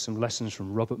actually take some lessons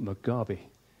from Robert Mugabe.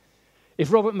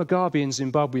 If Robert Mugabe in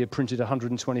Zimbabwe had printed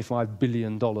 $125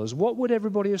 billion, what would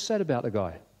everybody have said about the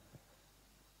guy?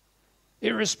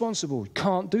 Irresponsible,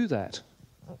 can't do that.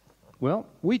 Well,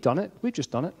 we've done it, we've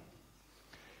just done it.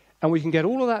 And we can get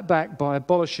all of that back by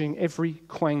abolishing every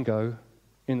quango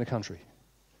in the country.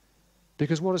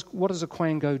 Because what does a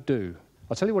quango do?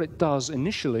 I'll tell you what it does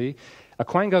initially. A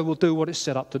quango will do what it's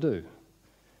set up to do.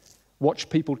 Watch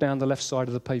people down the left side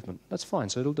of the pavement. That's fine,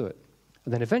 so it'll do it.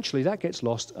 And then eventually that gets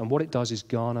lost, and what it does is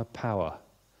garner power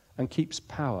and keeps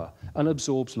power and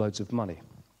absorbs loads of money.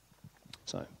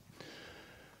 So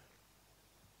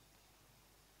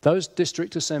those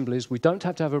district assemblies, we don't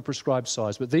have to have a prescribed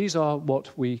size, but these are what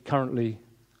we currently,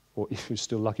 or if you're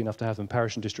still lucky enough to have them,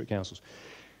 parish and district councils.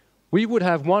 We would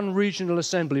have one regional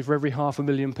assembly for every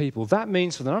 500,000 people. That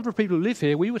means for the number of people who live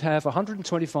here, we would have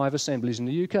 125 assemblies in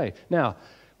the UK. Now,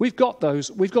 we've got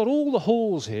those, we've got all the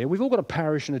halls here. We've all got a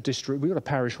parish and a district. We've got a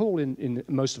parish hall in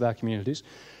most of our communities.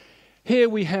 Here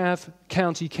we have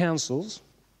county councils.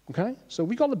 Okay, so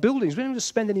we've got the buildings. We don't have to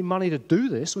spend any money to do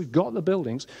this. We've got the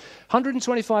buildings.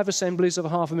 125 assemblies of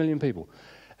 500,000 people.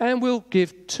 And we'll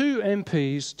give 2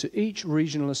 MPs to each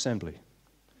regional assembly.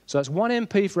 So that's 1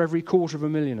 MP for every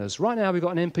 250,000. Right now we've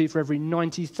got an MP for every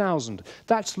 90,000.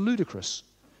 That's ludicrous.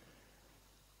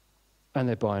 And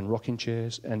they're buying rocking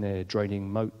chairs, and they're draining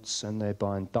moats, and they're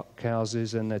buying duck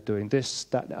houses, and they're doing this,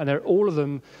 that, and they're all of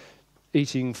them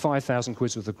eating 5,000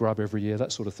 quid worth of grub every year,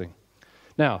 that sort of thing.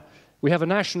 Now, we have a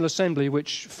National Assembly,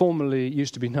 which formerly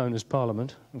used to be known as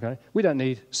Parliament. Okay? We don't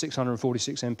need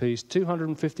 646 MPs.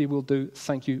 250 will do.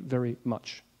 Thank you very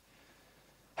much.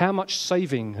 How much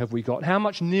saving have we got? How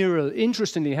much nearer,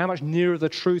 interestingly, how much nearer the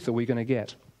truth are we going to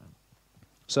get?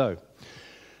 So,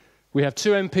 we have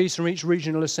 2 MPs from each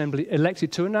regional assembly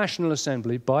elected to a National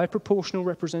Assembly by proportional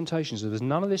representation. So there's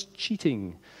none of this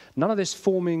cheating, none of this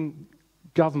forming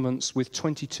governments with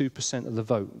 22% of the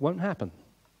vote. Won't happen.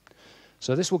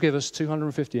 So this will give us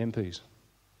 250 MPs.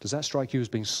 Does that strike you as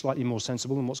being slightly more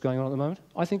sensible than what's going on at the moment?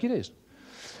 I think it is.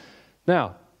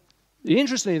 Now,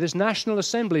 Interestingly, this National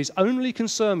Assembly is only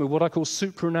concerned with what I call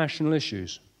supranational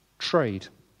issues. Trade.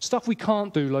 Stuff we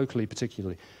can't do locally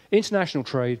particularly. International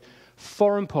trade,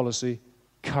 foreign policy,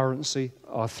 currency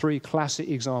are three classic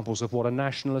examples of what a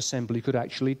National Assembly could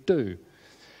actually do.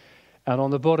 And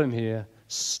on the bottom here,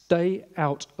 stay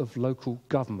out of local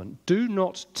government. Do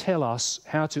not tell us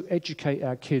how to educate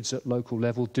our kids at local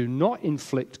level. Do not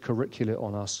inflict curricula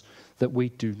on us that we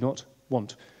do not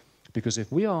want. Because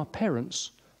if we are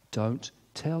parents, don't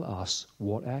tell us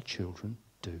what our children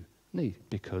do need,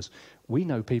 because we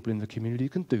know people in the community who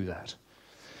can do that.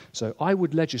 So I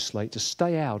would legislate to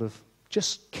stay out of,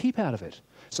 just keep out of it.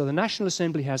 So the National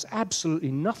Assembly has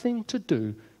absolutely nothing to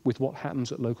do with what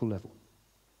happens at local level.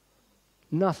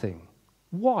 Nothing.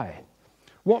 Why?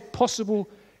 What possible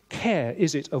care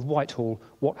is it of Whitehall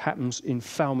what happens in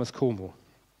Falmouth, Cornwall?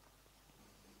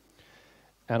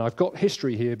 And I've got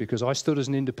history here because I stood as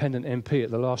an independent MP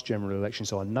at the last general election,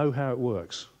 so I know how it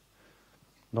works.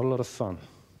 Not a lot of fun.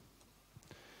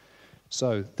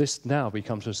 So this now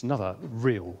becomes just another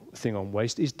real thing on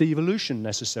waste. Is devolution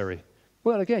necessary?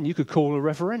 Well, again, you could call a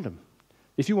referendum.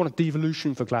 If you want a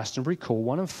devolution for Glastonbury, call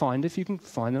one and find if you can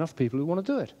find enough people who want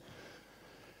to do it.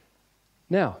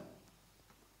 Now,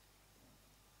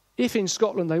 if in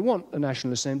Scotland they want a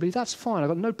National Assembly, that's fine. I've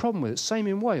got no problem with it. Same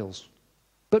in Wales.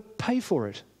 But pay for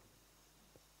it.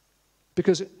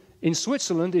 Because in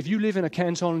Switzerland, if you live in a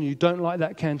canton and you don't like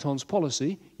that canton's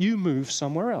policy, you move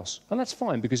somewhere else. And that's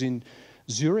fine, because in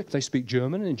Zurich they speak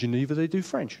German and in Geneva they do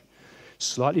French.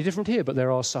 Slightly different here, but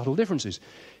there are subtle differences.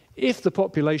 If the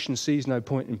population sees no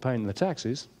point in paying the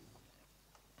taxes,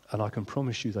 and I can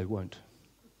promise you they won't,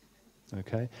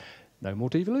 okay, no more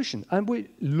devolution. And we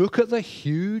look at the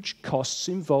huge costs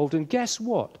involved, and guess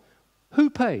what? Who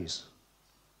pays?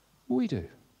 We do.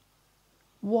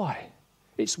 Why?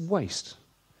 It's waste.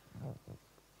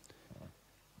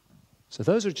 So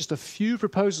those are just a few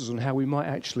proposals on how we might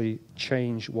actually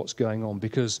change what's going on,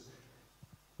 because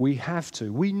we have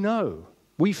to. We know.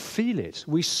 We feel it.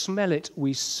 We smell it.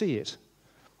 We see it.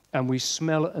 And we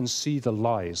smell and see the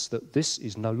lies that this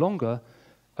is no longer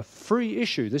a free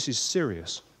issue. This is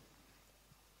serious.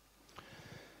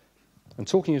 And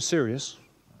talking of serious,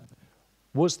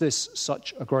 was this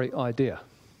such a great idea?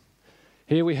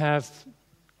 Here we have,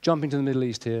 jumping to the Middle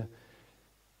East here,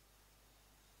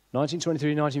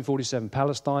 1923, 1947,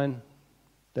 Palestine,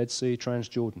 Dead Sea,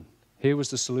 Transjordan. Here was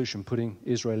the solution, putting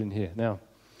Israel in here. Now,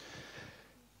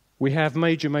 we have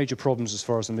major problems as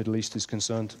far as the Middle East is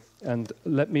concerned. And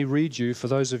let me read you, for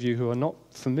those of you who are not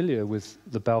familiar with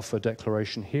the Balfour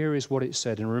Declaration, here is what it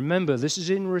said. And remember, this is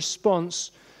in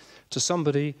response to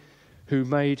somebody who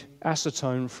made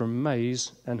acetone from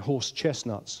maize and horse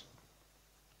chestnuts.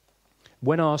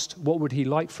 When asked what would he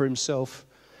like for himself,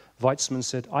 Weizmann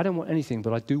said, I don't want anything,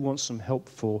 but I do want some help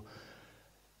for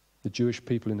the Jewish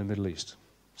people in the Middle East.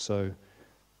 So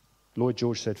Lloyd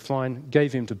George said, fine,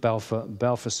 gave him to Balfour.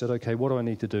 Balfour said, okay, what do I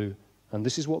need to do? And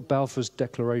this is what Balfour's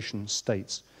declaration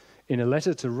states. In a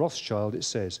letter to Rothschild, it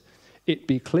says, it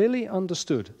be clearly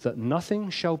understood that nothing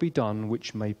shall be done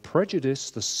which may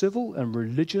prejudice the civil and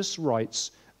religious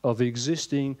rights of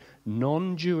existing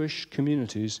non-Jewish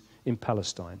communities in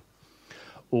Palestine,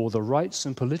 or the rights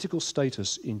and political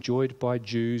status enjoyed by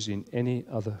Jews in any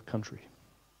other country.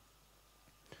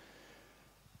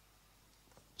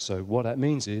 So what that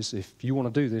means is, if you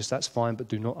want to do this, that's fine, but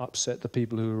do not upset the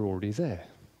people who are already there.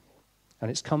 And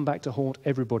it's come back to haunt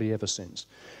everybody ever since.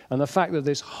 And the fact that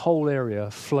this whole area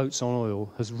floats on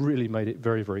oil has really made it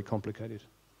very complicated.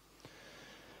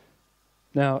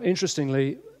 Now,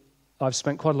 interestingly, I've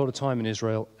spent quite a lot of time in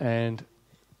Israel, and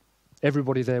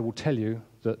everybody there will tell you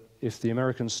that if the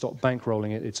Americans stop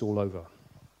bankrolling it, it's all over.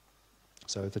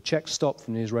 So if the checks stop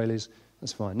from the Israelis,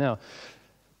 that's fine. Now,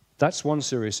 that's one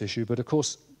serious issue, but of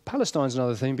course, Palestine's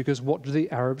another thing, because what do the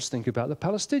Arabs think about the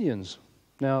Palestinians?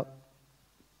 Now,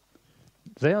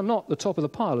 they are not the top of the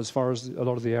pile as far as a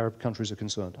lot of the Arab countries are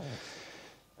concerned.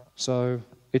 So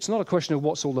it's not a question of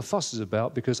what's all the fuss is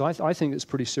about, because I think it's a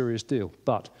pretty serious deal.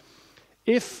 But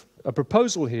if a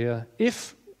proposal here,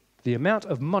 if the amount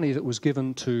of money that was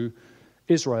given to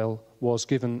Israel was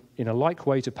given in a like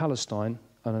way to Palestine,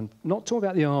 and I'm not talking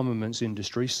about the armaments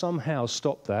industry, somehow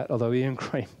stop that, although Ian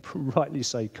Crane rightly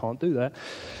say can't do that,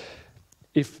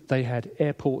 if they had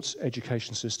airports,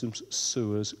 education systems,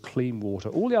 sewers, clean water,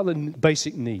 all the other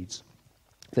basic needs,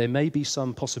 there may be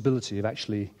some possibility of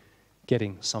actually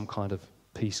getting some kind of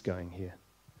peace going here.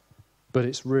 But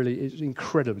it's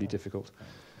incredibly difficult.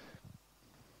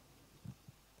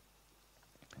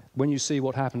 When you see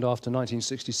what happened after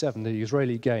 1967, the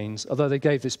Israeli gains, although they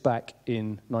gave this back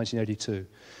in 1982,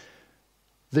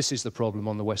 this is the problem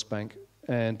on the West Bank.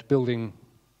 and building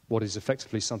what is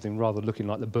effectively something rather looking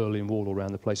like the Berlin Wall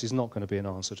around the place is not going to be an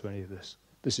answer to any of this.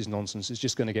 This is nonsense. It's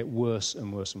just going to get worse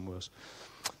and worse and worse.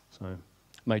 So,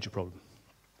 major problem.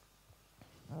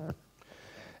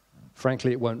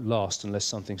 Frankly, it won't last unless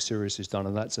something serious is done,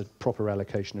 and that's a proper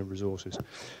allocation of resources.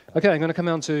 Okay, I'm going to come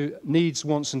on to needs,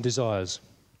 wants, and desires.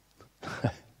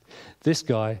 This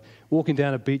guy walking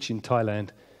down a beach in Thailand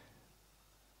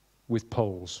with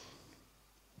poles.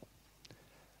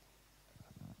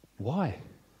 Why?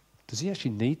 Does he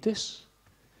actually need this?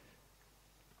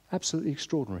 Absolutely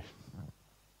extraordinary.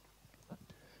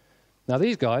 Now,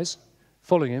 these guys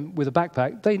following him with a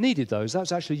backpack, they needed those.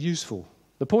 That's actually useful.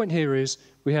 The point here is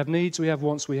we have needs, we have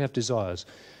wants, we have desires.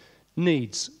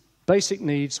 Needs, basic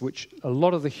needs which a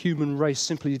lot of the human race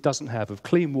simply doesn't have, of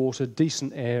clean water,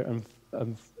 decent air,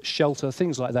 and shelter,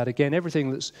 things like that. Again,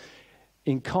 everything that's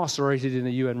incarcerated in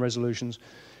the UN resolutions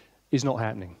is not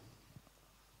happening.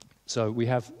 So we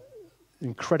have an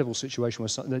incredible situation where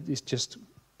something that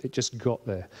it just got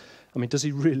there. I mean, does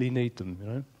he really need them, you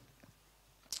know?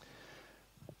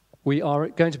 We are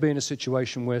going to be in a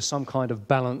situation where some kind of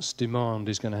balanced demand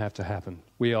is going to have to happen.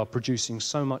 We are producing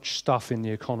so much stuff in the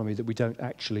economy that we don't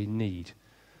actually need.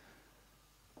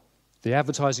 The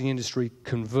advertising industry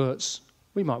converts,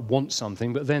 we might want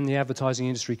something, but then the advertising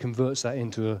industry converts that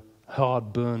into a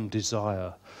hard-burned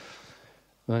desire.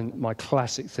 And my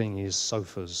classic thing is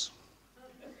sofas.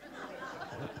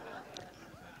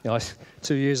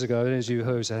 2 years ago, as you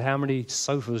heard, said, how many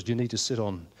sofas do you need to sit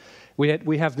on? We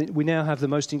now have the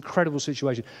most incredible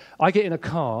situation. I get in a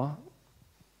car.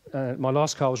 My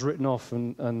last car was written off,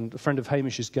 and a friend of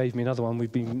Hamish's gave me another one.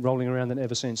 We've been rolling around in it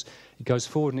ever since. It goes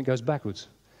forward and it goes backwards.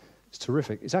 It's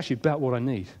terrific. It's actually about what I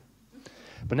need.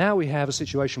 But now we have a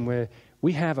situation where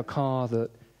we have a car that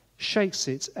shakes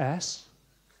its ass.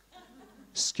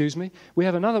 Excuse me. We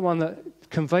have another one that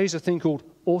conveys a thing called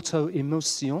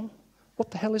auto-emotion. What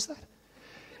the hell is that?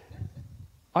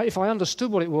 If I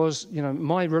understood what it was, you know,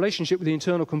 my relationship with the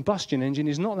internal combustion engine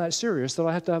is not that serious that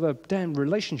I have to have a damn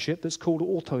relationship that's called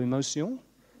auto-emotion.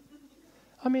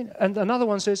 I mean, and another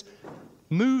one says,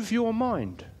 move your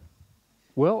mind.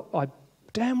 Well, I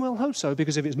damn well hope so,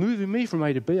 because if it's moving me from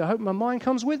A to B, I hope my mind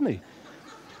comes with me.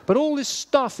 But all this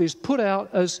stuff is put out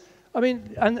as, I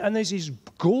mean, and there's these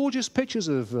gorgeous pictures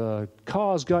of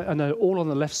cars going, and they're all on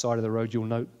the left side of the road, you'll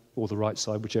note, or the right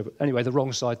side, whichever. Anyway, the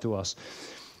wrong side to us.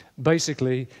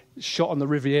 Basically, shot on the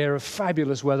Riviera,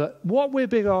 fabulous weather. What we're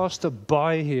being asked to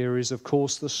buy here is, of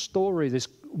course, the story.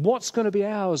 What's going to be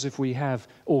ours if we have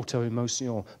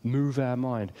auto-emotion, move our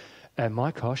mind? And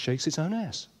my car shakes its own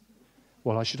ass.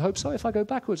 Well, I should hope so. If I go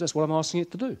backwards, that's what I'm asking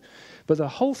it to do. But the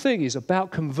whole thing is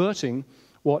about converting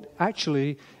what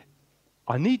actually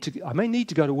I may need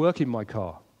to go to work in my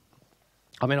car.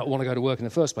 I may not want to go to work in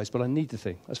the first place, but I need the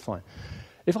thing. That's fine.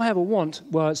 If I have a want,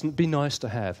 well, it'd be nice to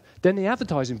have. Then the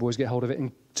advertising boys get hold of it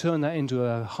and turn that into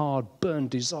a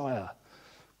hard-burned desire.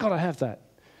 Got to have that.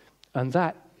 And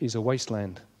that is a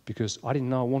wasteland, because I didn't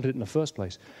know I wanted it in the first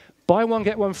place. Buy one,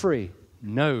 get one free.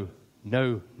 No,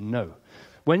 no, no.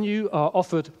 When you are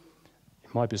offered,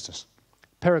 in my business,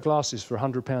 a pair of glasses for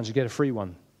 £100, you get a free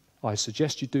one. I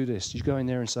suggest you do this. You go in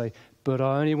there and say, but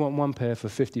I only want one pair for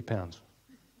 £50.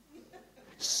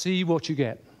 See what you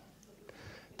get.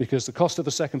 Because the cost of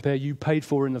a second pair you paid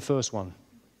for in the first one.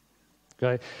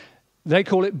 Okay? They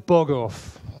call it bog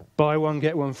off. Buy one,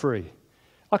 get one free.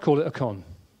 I call it a con.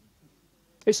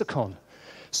 It's a con.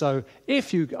 So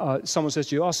if someone says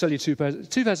to you, I'll sell you two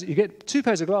pairs, you get 2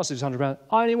 pairs of glasses, £100.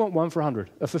 I only want one for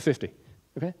 100, for 50.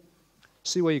 Okay?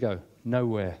 See where you go.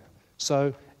 Nowhere.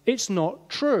 So it's not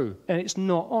true, and it's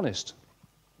not honest.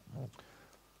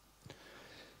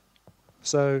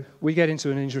 So we get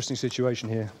into an interesting situation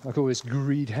here. I call this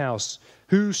greed house.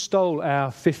 Who stole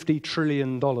our $50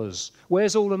 trillion?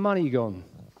 Where's all the money gone?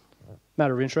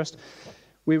 Matter of interest.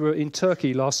 We were in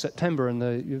Turkey last September, and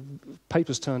the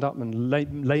papers turned up, and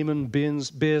Lehman,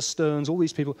 Beer Stearns, all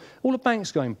these people, all the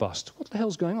banks going bust. What the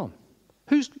hell's going on?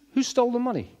 Who stole the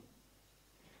money?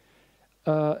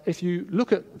 If you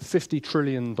look at $50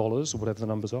 trillion, or whatever the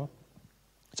numbers are,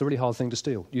 it's a really hard thing to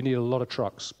steal. You need a lot of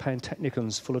trucks,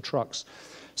 Pantechnicons full of trucks.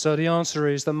 So the answer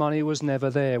is the money was never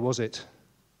there, was it?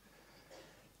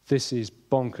 This is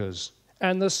bonkers.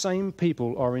 And the same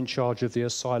people are in charge of the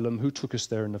asylum who took us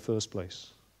there in the first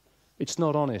place. It's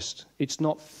not honest. It's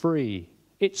not free.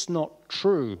 It's not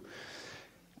true.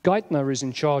 Geithner is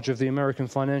in charge of the American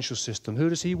financial system. Who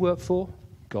does he work for?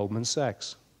 Goldman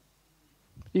Sachs.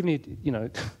 Even,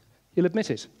 he'll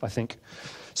admit it, I think.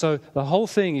 So the whole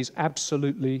thing is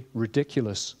absolutely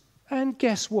ridiculous. And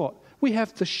guess what? We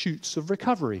have the shoots of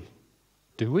recovery.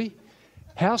 Do we?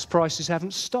 House prices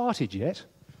haven't started yet.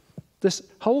 This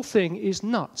whole thing is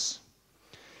nuts.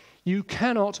 You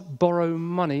cannot borrow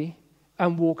money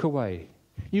and walk away.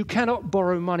 You cannot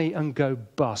borrow money and go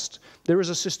bust. There is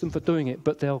a system for doing it,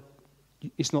 but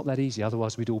it's not that easy.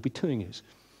 Otherwise, we'd all be doing it.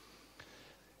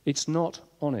 It's not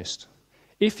honest.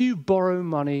 If you borrow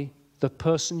money, the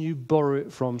person you borrow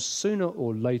it from sooner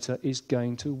or later is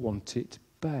going to want it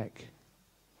back.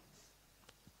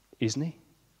 Isn't he?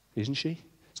 Isn't she?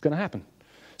 It's going to happen.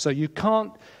 So you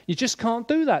just can't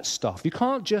do that stuff. You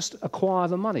can't just acquire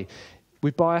the money.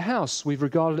 We buy a house, we've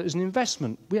regarded it as an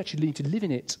investment. We actually need to live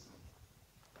in it.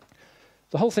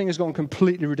 The whole thing has gone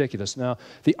completely ridiculous. Now,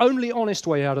 the only honest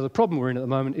way out of the problem we're in at the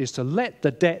moment is to let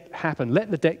the debt happen,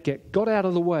 let the debt get got out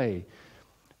of the way.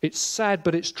 It's sad,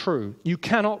 but it's true. You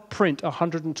cannot print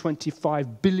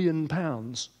 £125 billion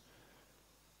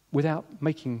without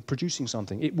producing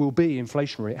something. It will be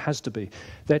inflationary. It has to be.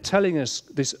 They're telling us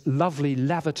this lovely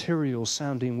lavaterial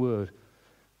sounding word,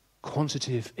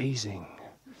 quantitative easing.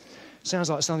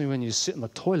 Sounds like something when you sit in the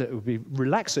toilet, it would be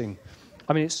relaxing.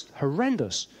 I mean, it's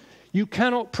horrendous. You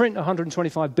cannot print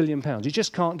 £125 billion. You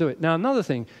just can't do it. Now, another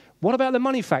thing, what about the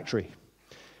money factory?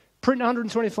 Print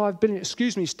 125 billion.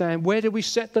 Excuse me, Stan, where did we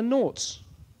set the noughts?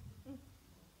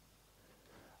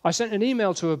 I sent an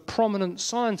email to a prominent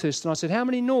scientist and I said, how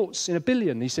many noughts in a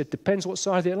billion? He said, depends what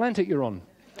side of the Atlantic you're on.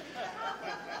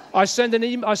 I sent an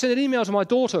email to my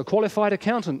daughter, a qualified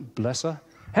accountant, bless her.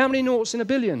 How many noughts in a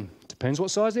billion? Depends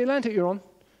what side of the Atlantic you're on.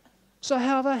 So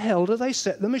how the hell do they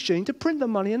set the machine to print the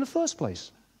money in the first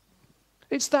place?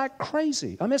 It's that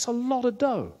crazy. I mean, it's a lot of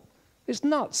dough. It's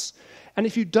nuts. And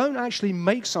if you don't actually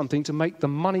make something to make the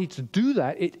money to do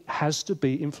that, it has to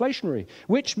be inflationary,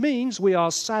 which means we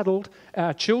are saddled,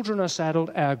 our children are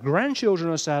saddled, our grandchildren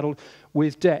are saddled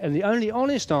with debt. And the only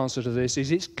honest answer to this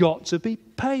is it's got to be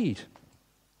paid.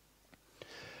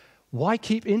 Why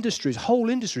keep whole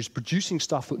industries, producing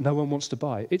stuff that no one wants to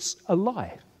buy? It's a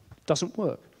lie. It doesn't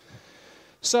work.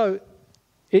 So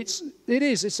it's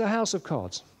a house of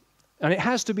cards. And it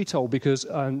has to be told because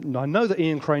I know that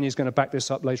Ian Craney is going to back this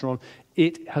up later on.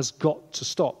 It has got to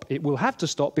stop. It will have to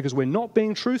stop because we're not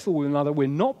being truthful with one another. We're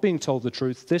not being told the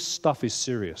truth. This stuff is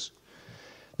serious.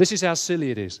 This is how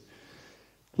silly it is.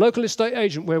 Local estate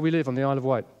agent where we live on the Isle of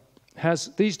Wight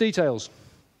has these details.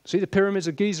 See the pyramids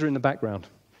of Giza in the background.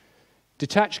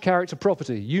 Detached character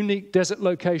property, unique desert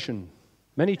location,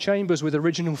 many chambers with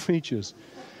original features.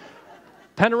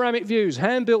 Panoramic views,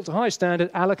 hand-built to high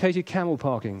standard, allocated camel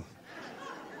parking.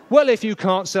 Well, if you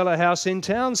can't sell a house in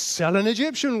town, sell an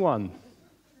Egyptian one.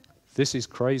 This is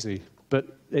crazy, but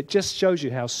it just shows you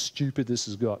how stupid this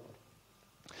has got.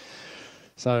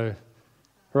 So,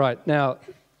 right, now,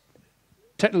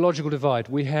 technological divide.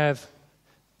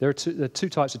 There are two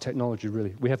types of technology,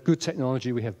 really. We have good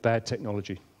technology, we have bad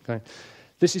technology. Okay?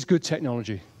 This is good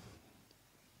technology.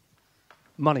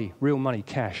 Money, real money,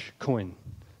 cash, coin,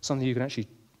 something you can actually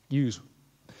use.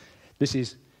 This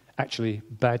is actually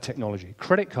bad technology.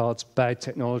 Credit cards, bad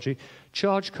technology.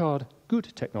 Charge card,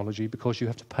 good technology because you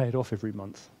have to pay it off every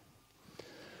month.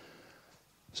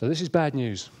 So this is bad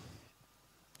news.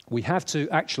 We have to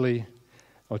actually,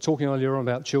 I was talking earlier on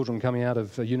about children coming out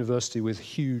of university with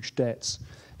huge debts.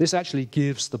 This actually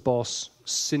gives the boss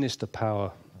sinister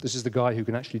power. This is the guy who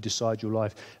can actually decide your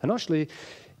life. And actually,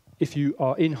 if you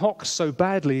are in hock so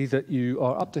badly that you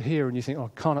are up to here and you think,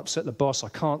 oh, I can't upset the boss, I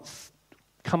can't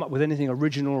come up with anything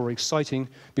original or exciting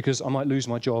because I might lose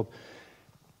my job,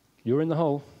 you're in the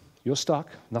hole, you're stuck,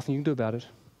 nothing you can do about it.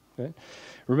 Okay?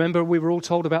 Remember, we were all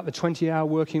told about the 20-hour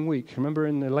working week. Remember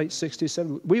in the late 60s,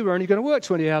 70s, we were only going to work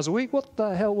 20 hours a week. What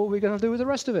the hell were we going to do with the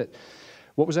rest of it?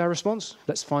 What was our response?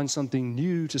 Let's find something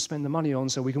new to spend the money on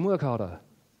so we can work harder.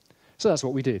 So that's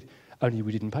what we did, only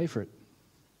we didn't pay for it.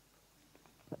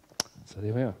 So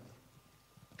there we are.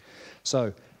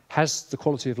 So has the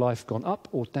quality of life gone up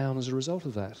or down as a result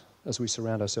of that, as we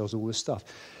surround ourselves with all this stuff?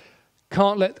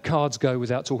 Can't let the cards go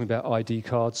without talking about ID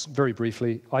cards. Very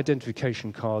briefly,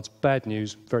 identification cards, bad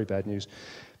news, very bad news.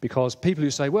 Because people who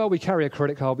say, well, we carry a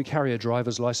credit card, we carry a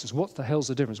driver's license, what the hell's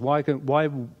the difference? Why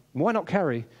not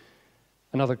carry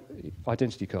another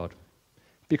identity card?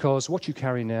 Because what you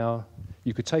carry now,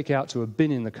 you could take out to a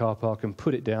bin in the car park and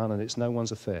put it down and it's no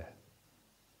one's affair.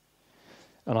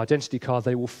 An identity card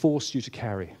they will force you to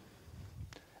carry.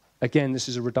 Again, this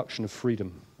is a reduction of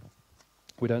freedom.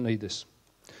 We don't need this.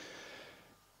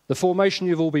 The formation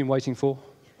you've all been waiting for.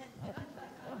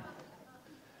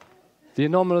 The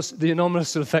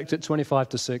anomalous effect at 25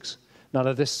 to 6.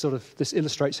 Now, this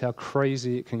illustrates how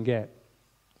crazy it can get,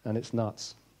 and it's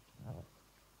nuts.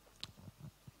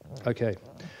 Okay,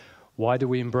 why do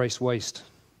we embrace waste?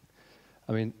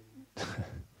 I mean,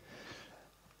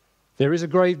 There is a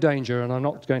grave danger, and I'm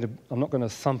not going to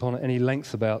thump on at any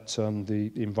length about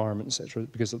the environment, etc.,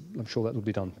 because I'm sure that will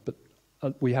be done. But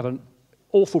we have an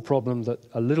awful problem that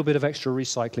a little bit of extra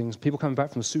recycling, people coming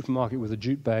back from the supermarket with a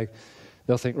jute bag,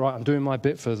 they'll think, right, I'm doing my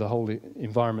bit for the whole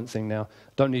environment thing now,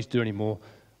 don't need to do any more,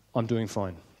 I'm doing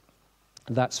fine.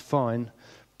 That's fine,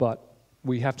 but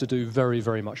we have to do very,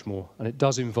 very much more, and it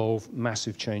does involve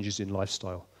massive changes in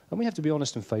lifestyle. And we have to be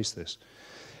honest and face this.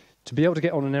 To be able to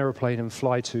get on an aeroplane and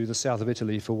fly to the south of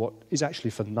Italy for what is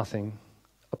actually for nothing,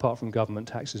 apart from government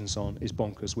taxes and so on, is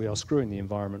bonkers. We are screwing the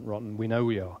environment rotten. We know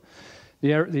we are.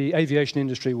 The aviation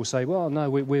industry will say, well,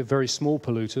 no, we're very small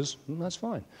polluters. That's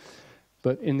fine.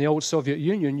 But in the old Soviet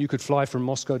Union, you could fly from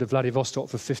Moscow to Vladivostok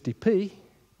for 50p.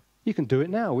 You can do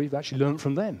it now. We've actually learned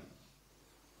from them.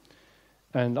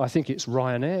 And I think it's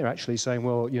Ryanair actually saying,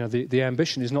 well, you know, the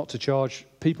ambition is not to charge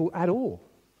people at all,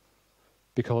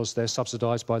 because they're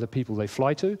subsidized by the people they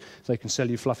fly to. They can sell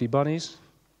you fluffy bunnies.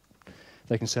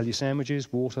 They can sell you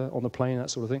sandwiches, water on the plane, that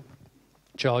sort of thing.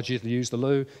 Charge you to use the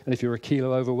loo. And if you're a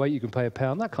kilo overweight, you can pay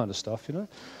 £1, that kind of stuff, you know.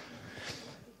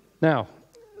 Now,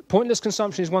 pointless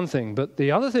consumption is one thing, but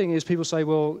the other thing is people say,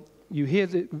 well, you hear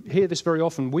this very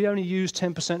often, we only use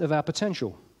 10% of our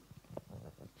potential.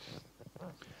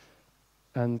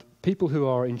 And people who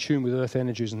are in tune with earth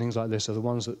energies and things like this are the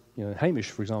ones that, you know,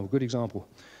 Hamish, for example, good example.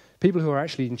 People who are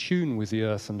actually in tune with the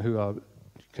earth and who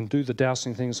can do the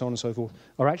dowsing thing and so on and so forth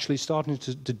are actually starting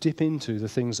to dip into the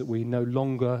things that we no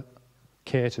longer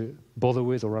care to bother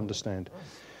with or understand.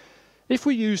 If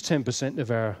we use 10% of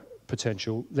our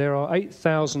potential, there are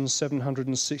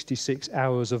 8,766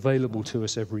 hours available to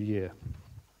us every year.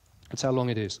 That's how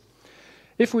long it is.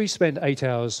 If we spend 8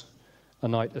 hours a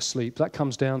night asleep, that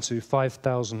comes down to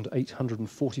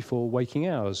 5,844 waking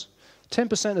hours.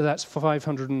 10% of that's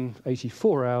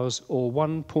 584 hours, or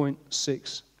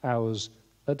 1.6 hours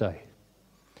a day.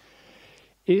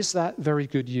 Is that very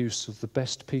good use of the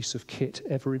best piece of kit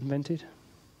ever invented?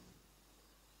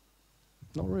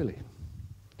 Not really.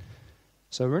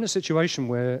 So we're in a situation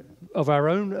where, of our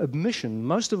own admission,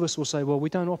 most of us will say, well, we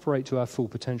don't operate to our full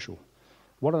potential.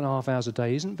 1.5 hours a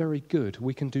day isn't very good.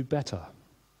 We can do better.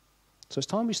 So it's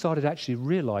time we started actually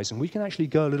realizing we can actually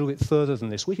go a little bit further than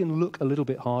this. We can look a little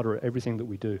bit harder at everything that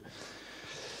we do.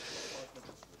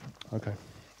 Okay.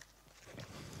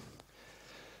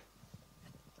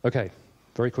 Okay,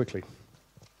 very quickly.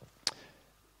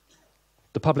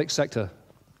 The public sector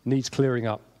needs clearing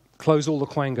up. Close all the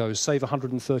quangos, save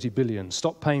 130 billion,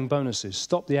 stop paying bonuses,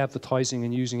 stop the advertising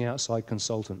and using outside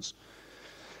consultants.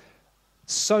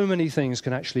 So many things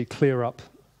can actually clear up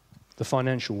the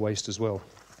financial waste as well.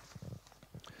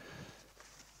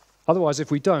 Otherwise, if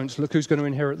we don't, look who's going to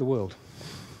inherit the world.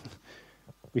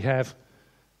 We have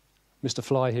Mr.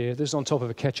 Fly here. This is on top of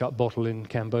a ketchup bottle in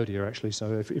Cambodia, actually.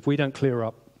 So if we don't clear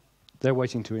up, they're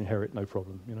waiting to inherit, no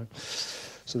problem, you know.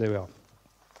 So there we are.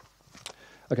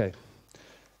 Okay.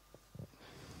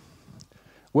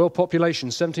 World population,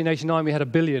 1789 we had 1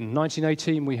 billion.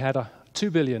 1918 we had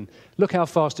 2 billion. Look how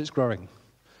fast it's growing.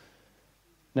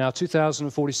 Now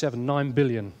 2047, 9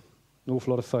 billion. An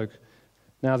awful lot of folk.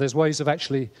 Now there's ways of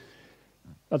actually...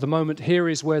 At the moment, here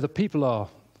is where the people are.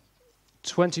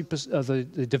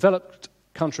 20% the developed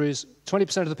countries,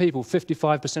 20% of the people,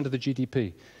 55% of the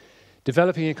GDP.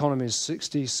 Developing economies,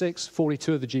 66,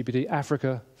 42 of the GDP.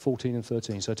 Africa, 14 and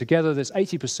 13. So together, there's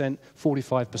 80%,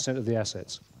 45% of the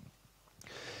assets.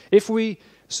 If we,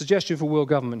 suggestion for world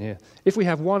government here, if we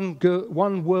have one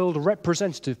world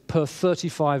representative per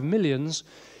 35 millions,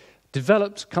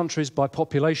 developed countries by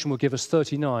population will give us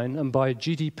 39, and by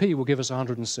GDP will give us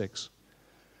 106.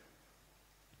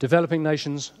 Developing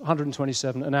nations,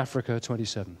 127, and Africa,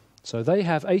 27. So they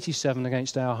have 87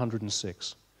 against our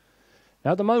 106.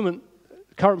 Now, at the moment,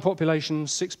 current population,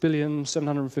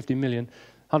 6,750,000,000,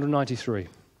 193.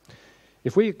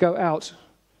 If we go out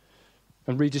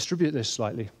and redistribute this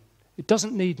slightly, it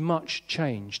doesn't need much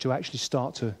change to actually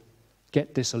start to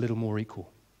get this a little more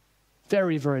equal.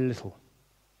 Very, very little.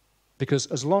 Because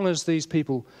as long as these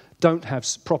people don't have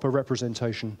proper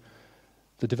representation,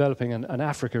 the developing and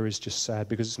Africa is just sad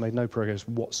because it's made no progress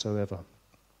whatsoever.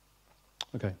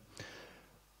 Okay.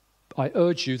 I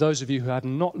urge you, those of you who have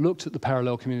not looked at the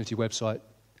Parallel Community website,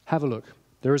 have a look.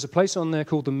 There is a place on there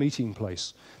called the Meeting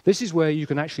Place. This is where you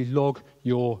can actually log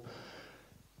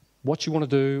what you want to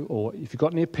do, or if you've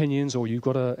got any opinions, or you've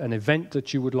got an event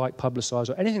that you would like publicized,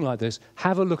 or anything like this,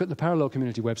 have a look at the Parallel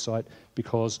Community website,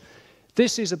 because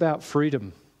this is about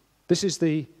freedom. This is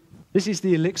the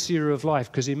elixir of life,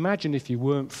 because imagine if you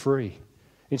weren't free.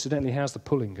 Incidentally, how's the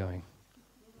pulling going?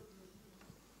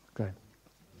 Okay.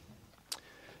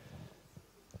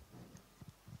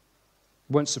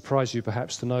 won't surprise you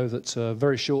perhaps to know that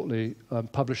very shortly I'm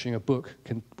publishing a book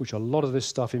which a lot of this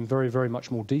stuff in very, very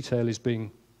much more detail is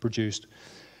being produced.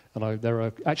 And there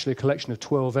are actually a collection of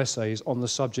 12 essays on the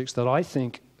subjects that I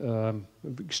think are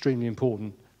extremely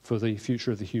important for the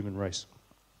future of the human race.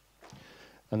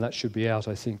 And that should be out,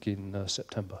 I think, in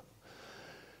September.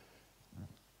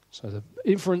 So the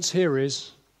inference here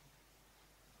is,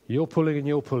 you're pulling and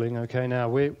you're pulling. Okay,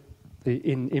 now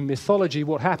in mythology,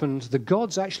 what happened, the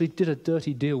gods actually did a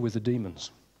dirty deal with the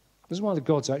demons. This is why the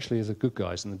gods actually are the good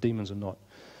guys and the demons are not.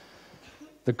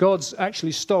 The gods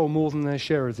actually stole more than their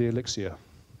share of the elixir.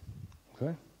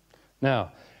 Okay?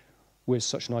 Now, we're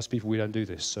such nice people, we don't do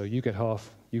this. So you get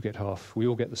half, we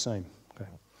all get the same. Okay?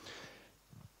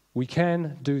 We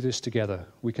can do this together.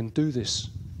 We can do this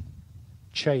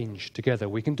change together.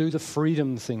 We can do the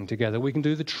freedom thing together. We can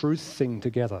do the truth thing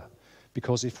together.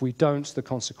 Because if we don't, the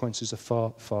consequences are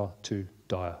far, far too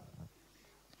dire.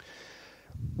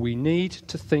 We need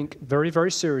to think very,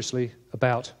 very seriously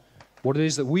about what it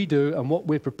is that we do and what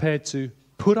we're prepared to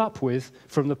put up with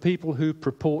from the people who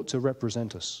purport to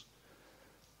represent us.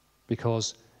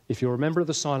 Because if you're a member of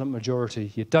the silent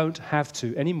majority, you don't have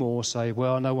to anymore say,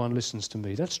 well, no one listens to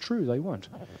me. That's true, they won't.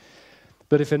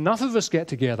 But if enough of us get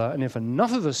together and if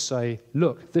enough of us say,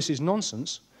 look, this is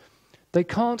nonsense, they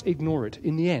can't ignore it.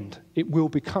 In the end, it will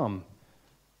become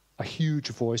a huge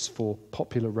voice for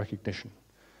popular recognition.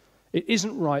 It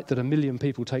isn't right that 1 million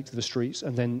people take to the streets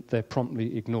and then they're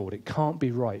promptly ignored. It can't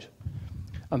be right.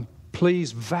 And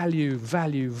please value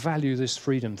this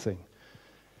freedom thing.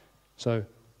 So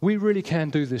we really can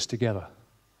do this together,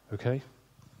 okay?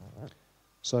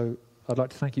 So I'd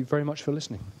like to thank you very much for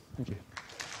listening. Thank you.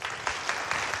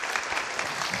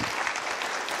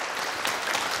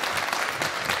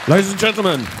 Ladies and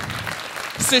gentlemen,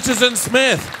 Citizen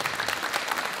Smith.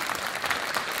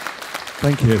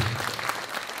 Thank you.